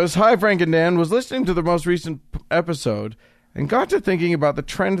wrote into us, "Hi, Frank and Dan. Was listening to the most recent episode and got to thinking about the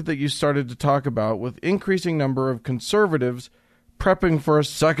trend that you started to talk about with increasing number of conservatives prepping for a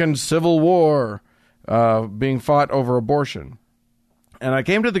second civil war being fought over abortion. And I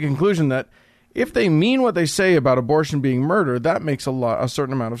came to the conclusion that if they mean what they say about abortion being murder, that makes a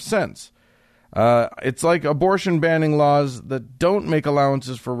certain amount of sense. It's like abortion banning laws that don't make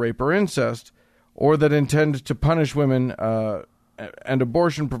allowances for rape or incest, or that intend to punish women and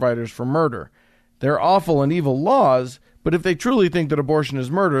abortion providers for murder. They're awful and evil laws, but if they truly think that abortion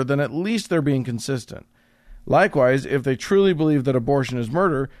is murder, then at least they're being consistent. Likewise, if they truly believe that abortion is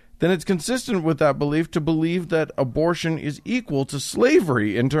murder, then it's consistent with that belief to believe that abortion is equal to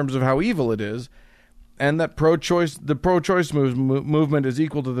slavery in terms of how evil it is, and that the pro-choice movement is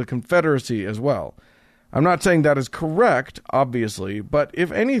equal to the Confederacy as well. I'm not saying that is correct, obviously, but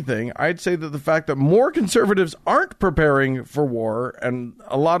if anything, I'd say that the fact that more conservatives aren't preparing for war, and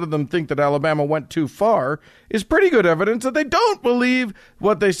a lot of them think that Alabama went too far, is pretty good evidence that they don't believe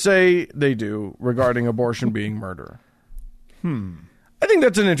what they say they do regarding abortion being murder. I think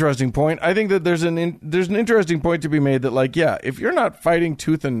that's an interesting point. I think that there's an interesting point to be made that, if you're not fighting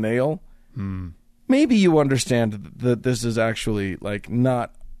tooth and nail, maybe you understand that this is actually,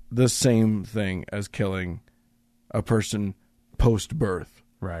 not the same thing as killing a person post-birth.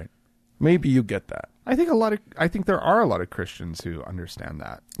 Right. Maybe you get that. I think there are a lot of Christians who understand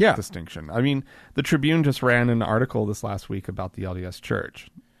that distinction. I mean, the Tribune just ran an article this last week about the LDS Church,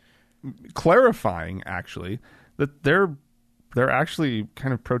 clarifying actually that they're actually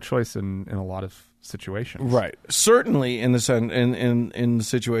kind of pro-choice in a lot of situations. Right. Certainly in the in the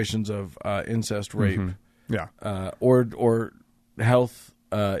situations of incest, rape, or health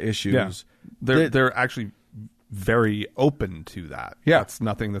issues. Yeah. They're actually very open to that. Yeah. That's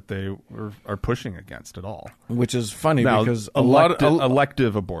nothing that they are pushing against at all. Which is funny now, because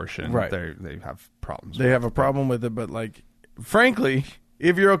elective abortion, right. they have problems. They have a problem with it, but frankly,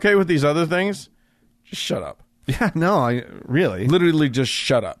 if you're okay with these other things, just shut up. Yeah, no, really. Literally just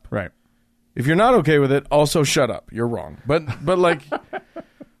shut up. Right. If you're not okay with it, also shut up. You're wrong. But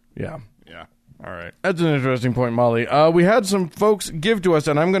yeah. Yeah. All right. That's an interesting point, Molly. We had some folks give to us,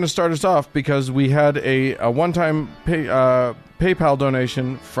 and I'm going to start us off because we had a one-time PayPal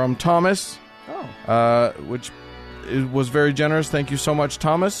donation from Thomas, which was very generous. Thank you so much,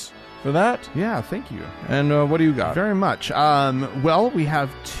 Thomas, for that. Yeah, thank you. And what do you got? Very much. Well, we have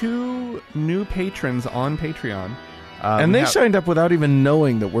 2 new patrons on Patreon. And they signed up without even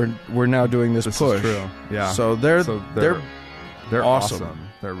knowing that we're now doing this push. Is true. Yeah. So they're awesome.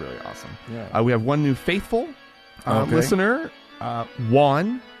 They're really awesome. Yeah. We have 1 new faithful listener,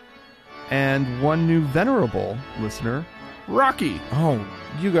 Juan, and 1 new venerable listener, Rocky. Oh,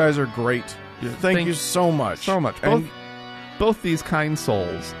 you guys are great. Thank you so much. So much. Both these kind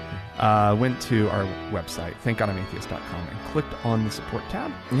souls went to our website, thankgodimatheist.com, and clicked on the support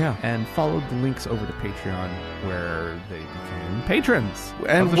tab. Yeah. And followed the links over to Patreon where they became patrons.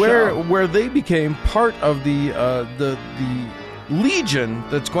 And where they became part of the legion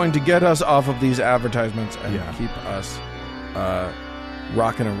that's going to get us off of these advertisements and keep us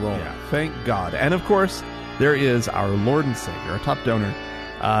rocking and rolling. Yeah, thank God. And of course, there is our Lord and Savior, our top donor,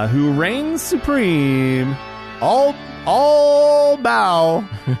 who reigns supreme. All bow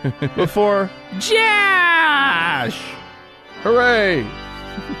before Josh. Hooray!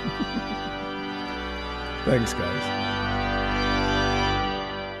 Thanks, guys.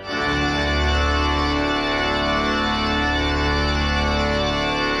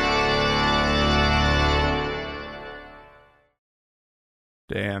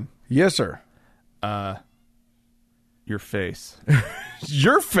 Dan. Yes, sir. Your face.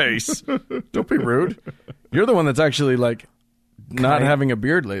 Your face. Don't be rude. You're the one that's actually like not having a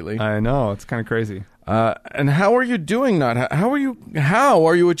beard lately. I know, it's kind of crazy. And how are you doing that? How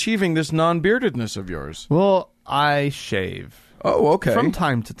are you achieving this non-beardedness of yours? Well, I shave. Oh, okay. From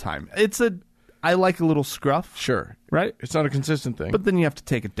time to time. I like a little scruff. Sure. Right? It's not a consistent thing. But then you have to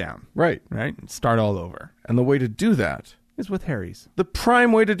take it down. Right. Right? And start all over. And the way to do that is with Harry's. The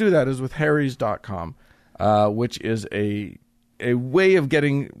prime way to do that is with Harrys.com, which is a way of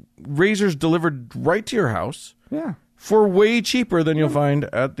getting razors delivered right to your house. Yeah. For way cheaper than you'll find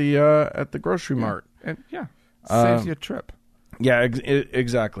at the grocery mart. And saves you a trip. Yeah,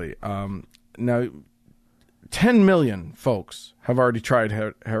 exactly. Now, 10 million folks have already tried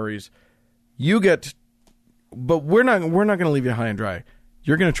Harry's. But we're not going to leave you high and dry.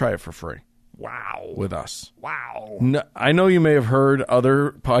 You're going to try it for free. Wow. With us. Wow. No, I know you may have heard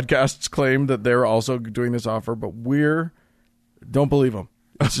other podcasts claim that they're also doing this offer, but don't believe them.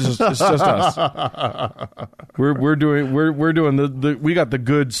 It's just us. We're doing we got the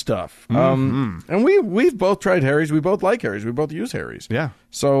good stuff. And we've both tried Harry's. We both like Harry's. We both use Harry's. Yeah.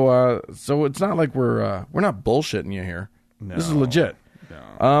 So it's not like we're not bullshitting you here. No. This is legit.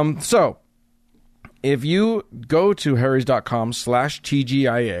 No. So if you go to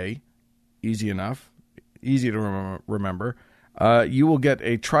harrys.com/TGIA, easy enough, easy to remember, you will get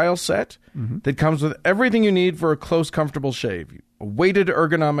a trial set that comes with everything you need for a close, comfortable shave. A weighted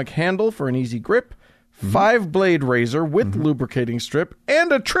ergonomic handle for an easy grip, 5-blade razor with lubricating strip,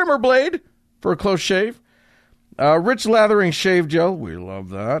 and a trimmer blade for a close shave. Rich lathering shave gel, we love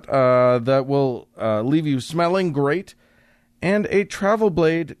that, that will leave you smelling great. And a travel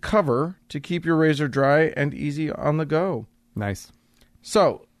blade cover to keep your razor dry and easy on the go. Nice.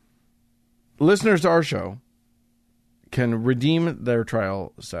 So, listeners to our show can redeem their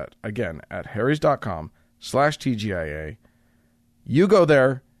trial set, again, at harrys.com/TGIA. You go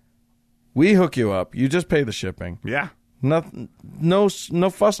there, we hook you up, you just pay the shipping. Yeah. No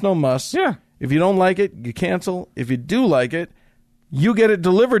fuss, no muss. Yeah. If you don't like it, you cancel. If you do like it, you get it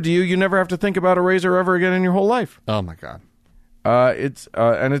delivered to you. You never have to think about a razor ever again in your whole life. Oh my God. It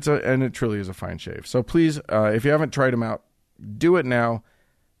truly is a fine shave. So please, if you haven't tried them out, do it now.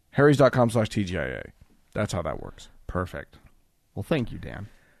 harrys.com/TGIA. That's how that works. Perfect. Well, thank you, Dan.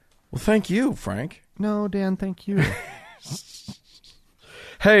 Well, thank you, Frank. No, Dan, thank you.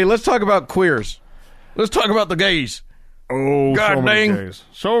 Hey, let's talk about queers. Let's talk about the gays. Oh, God so many dang. gays.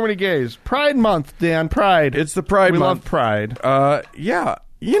 So many gays. Pride Month, Dan. Pride. It's the Pride Month. We love Pride. Yeah.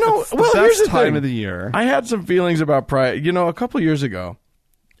 You know, it's the best here's the time thing. of the year. I had some feelings about Pride. You know, a couple years ago,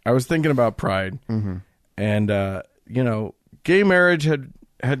 I was thinking about Pride, and gay marriage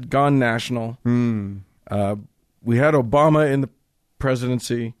had gone national. We had Obama in the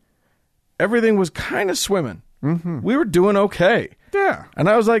presidency. Everything was kind of swimming. We were doing okay. Yeah. And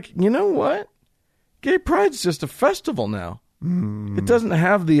I was like, you know what? Gay Pride's just a festival now. It doesn't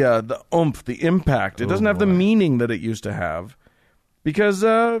have the oomph, the impact. It doesn't have the meaning that it used to have. Because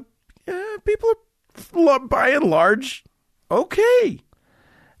people are, by and large, okay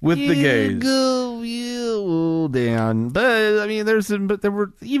with the gays. Oh, Dan. But, I mean,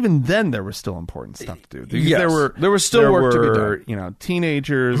 even then there was still important stuff to do. Yes, there was still work to be done. You know,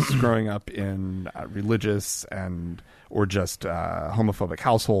 teenagers growing up in religious or just homophobic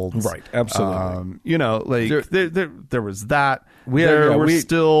households. Right, absolutely. There was that.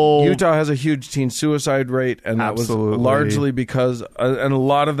 Utah has a huge teen suicide rate, and that was largely because, and a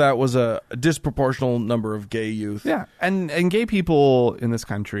lot of that was a disproportional number of gay youth. Yeah, and gay people in this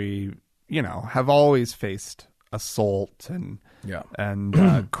country, have always faced assault and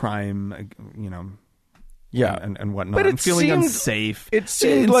crime, and whatnot. But and feeling unsafe. It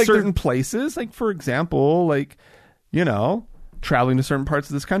seemed in like certain places, like for example, traveling to certain parts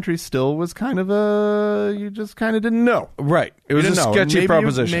of this country still was kind of you just kind of didn't know. Right. It was a sketchy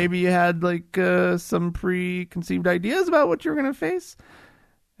proposition. Maybe you had some preconceived ideas about what you were going to face.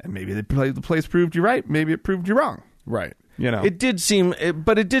 And maybe the place proved you right. Maybe it proved you wrong. Right. It did seem like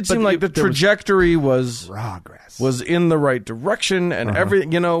the trajectory was progress. Was in the right direction, and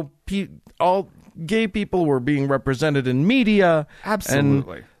all gay people were being represented in media.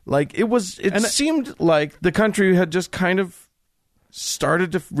 Absolutely. And, it seemed like the country had just kind of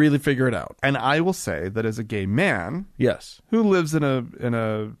started to really figure it out. And I will say that as a gay man, yes, who lives in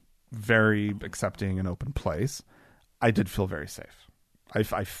a very accepting and open place, I did feel very safe.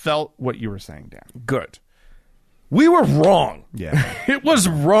 I felt what you were saying, Dan. Good. We were wrong. Yeah. It was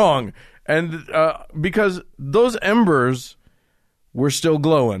wrong. And because those embers were still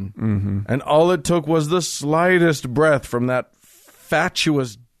glowing, and all it took was the slightest breath from that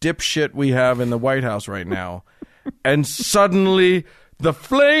fatuous dipshit we have in the White House right now. And suddenly the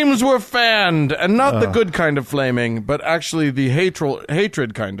flames were fanned, and not the good kind of flaming, but actually the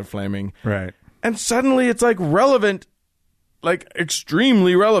hatred kind of flaming. Right. And suddenly it's like relevant, like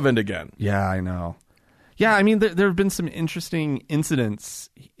extremely relevant again. Yeah, I know. Yeah, I mean, there have been some interesting incidents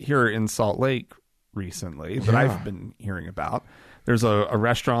here in Salt Lake recently that I've been hearing about. There's a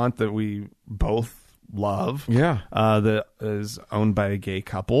restaurant that we both love, that is owned by a gay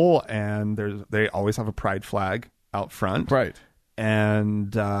couple, and they always have a pride flag out front, right?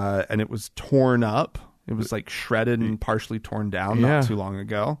 And it was torn up. It was like shredded and partially torn down not too long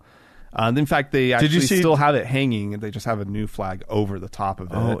ago. In fact, they actually still have it hanging, and they just have a new flag over the top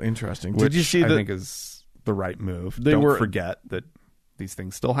of it. Oh, interesting. Did you see? I think is the right move. Don't forget that these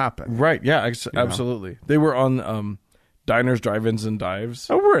things still happen. Right? Yeah, absolutely. They were on Diners, Drive-Ins, and Dives.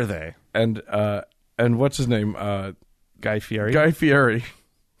 Oh, were they? And what's his name? Guy Fieri. Guy Fieri.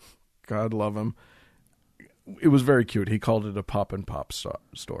 God love him. It was very cute. He called it a pop and pop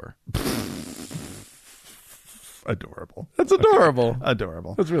store. Adorable. That's adorable.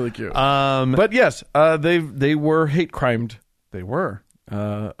 Adorable. That's really cute. But yes, they were hate crimed. They were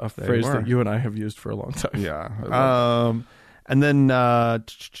a phrase that you and I have used for a long time. Yeah. And then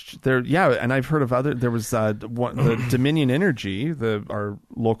there, and I've heard of other. There was the Dominion Energy, our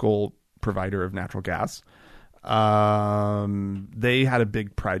local provider of natural gas. They had a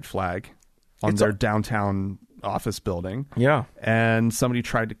big pride flag on their downtown office building. Yeah. And somebody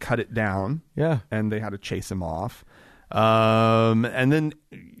tried to cut it down. Yeah. And they had to chase him off. And then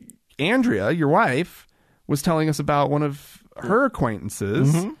Andrea, your wife, was telling us about one of her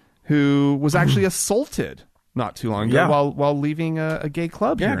acquaintances who was actually assaulted not too long ago while leaving a gay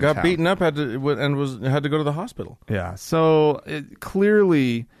club. Yeah, here got in beaten up, had to go to the hospital. Yeah. So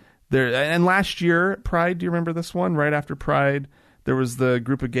clearly there. And last year at Pride, do you remember this one? Right after Pride, there was the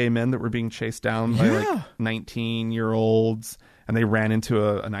group of gay men that were being chased down by like 19-year-olds, and they ran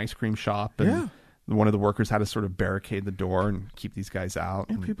into an ice cream shop, and one of the workers had to sort of barricade the door and keep these guys out.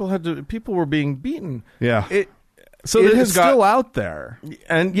 And people were being beaten. Yeah. So it's still out there.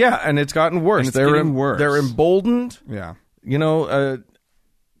 And it's gotten worse. And it's getting worse. They're emboldened. Yeah. You know,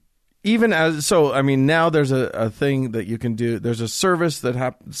 now there's a thing that you can do. There's a service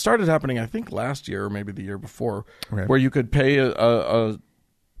that started happening, I think, last year or maybe the year before, where you could pay a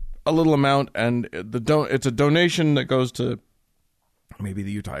little amount, and it's a donation that goes to maybe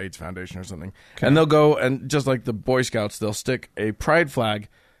the Utah AIDS Foundation or something. Okay. And they'll go, and just like the Boy Scouts, they'll stick a pride flag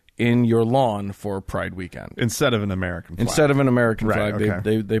in your lawn for Pride weekend. Instead of an American flag. Flag,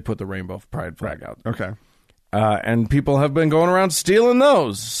 okay. they put the rainbow pride flag out. Okay. And people have been going around stealing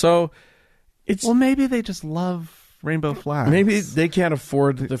those. So maybe they just love rainbow flags. Maybe they can't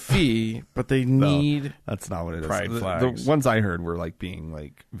afford the fee, but they need. That's not what it is. Pride flags. The ones I heard were like being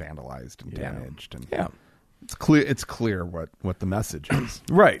like vandalized and damaged, and it's clear. It's clear what the message is.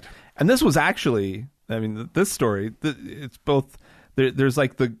 Right. And this was actually, I mean, this story. It's both. There's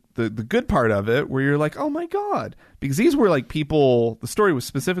like the good part of it where you're like, oh my God, because these were like people. The story was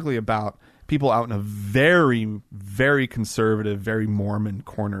specifically about people out in a very, very conservative, very Mormon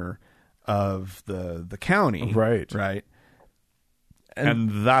corner of the county, right,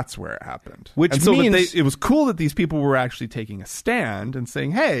 and that's where it happened. Which means it was cool that these people were actually taking a stand and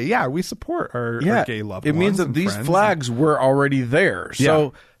saying, "Hey, we support our gay loved ones." It means that these flags were already there.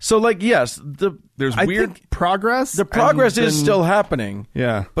 So like, yes, there's weird progress. The progress is still happening.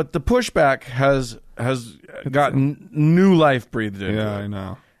 Yeah, but the pushback has gotten new life breathed into it. Yeah, I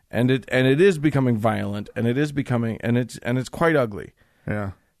know. And it is becoming violent, and it is becoming, and it's quite ugly.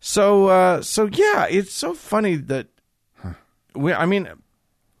 Yeah. So it's so funny that I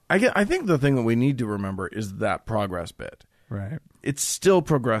think the thing that we need to remember is that progress bit. Right. It's still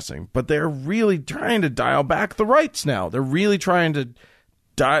progressing, but they're really trying to dial back the rights now. They're really trying to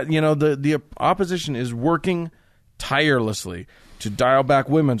the opposition is working tirelessly to dial back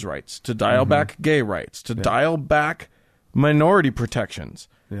women's rights, to dial back gay rights, to dial back minority protections.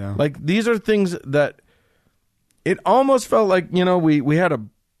 Yeah. Like, these are things that it almost felt like, we had a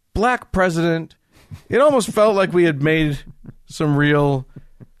black president. It almost felt like we had made some real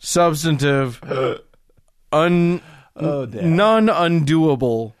substantive,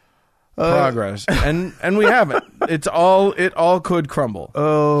 non-undoable progress. And we haven't. It all could crumble.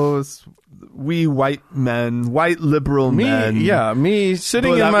 Oh, we white men, white liberal men. Yeah, me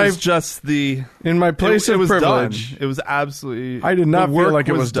sitting in my place of privilege. It was absolutely. I did not feel like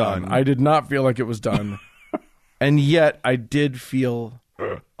it was done. I did not feel like it was done. And yet I did feel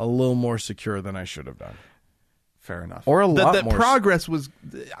a little more secure than I should have done. Fair enough. Or a lot more. The progress was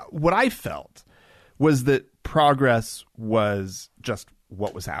what I felt was that progress was just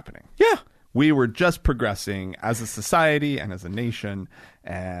what was happening. Yeah. We were just progressing as a society and as a nation,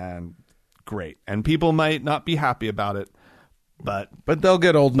 and great. And people might not be happy about it, but they'll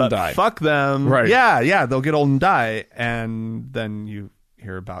get old and die. Fuck them. Right. Yeah, they'll get old and die. And then you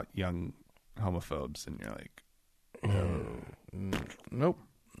hear about young homophobes, and you're like, nope.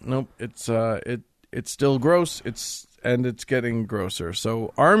 It's still gross. It's getting grosser.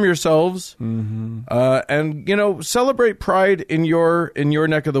 So arm yourselves, and celebrate Pride in your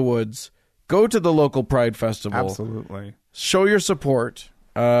neck of the woods. Go to the local Pride festival. Absolutely. Show your support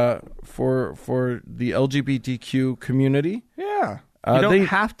for the LGBTQ community. Yeah. You don't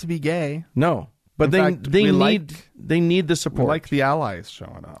have to be gay. No, but they need the support. We like the allies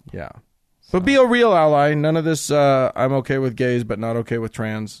showing up. Yeah. So. But be a real ally. None of this, I'm okay with gays, but not okay with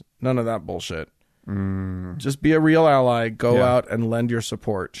trans. None of that bullshit. Just be a real ally. Go out and lend your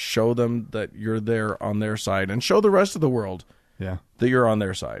support. Show them that you're there on their side, and show the rest of the world that you're on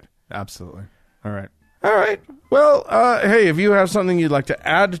their side. Absolutely. All right. Well, hey, if you have something you'd like to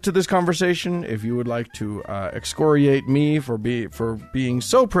add to this conversation, if you would like to excoriate me for being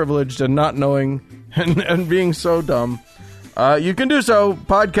so privileged and not knowing and being so dumb, you can do so.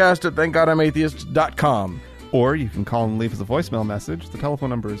 Podcast at thankgodimatheist.com. Or you can call and leave us a voicemail message. The telephone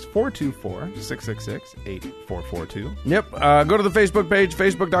number is 424-666-8442. Yep. Go to the Facebook page,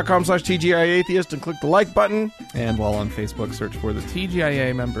 facebook.com/TGIAtheist, and click the like button. And while on Facebook, search for the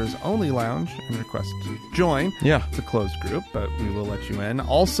TGIA Members Only Lounge and request to join. Yeah. It's a closed group, but we will let you in.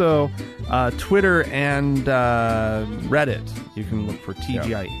 Also, Twitter and Reddit. You can look for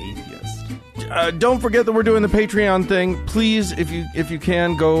TGI Atheist. Don't forget that we're doing the Patreon thing. Please, if you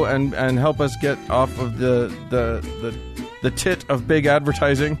can, go and help us get off of the tit of big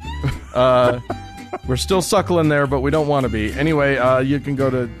advertising. We're still suckling there, but we don't want to be. Anyway, you can go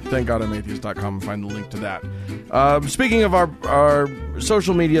to thankgodimatheist.com and find the link to that. Speaking of our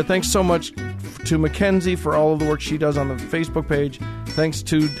social media, thanks so much to Mackenzie for all of the work she does on the Facebook page. Thanks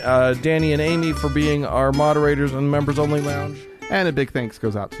to Danny and Amy for being our moderators on the Members Only Lounge. And a big thanks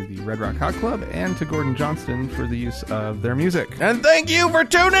goes out to the Red Rock Hot Club and to Gordon Johnston for the use of their music. And thank you for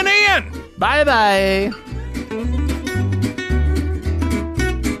tuning in. Bye-bye.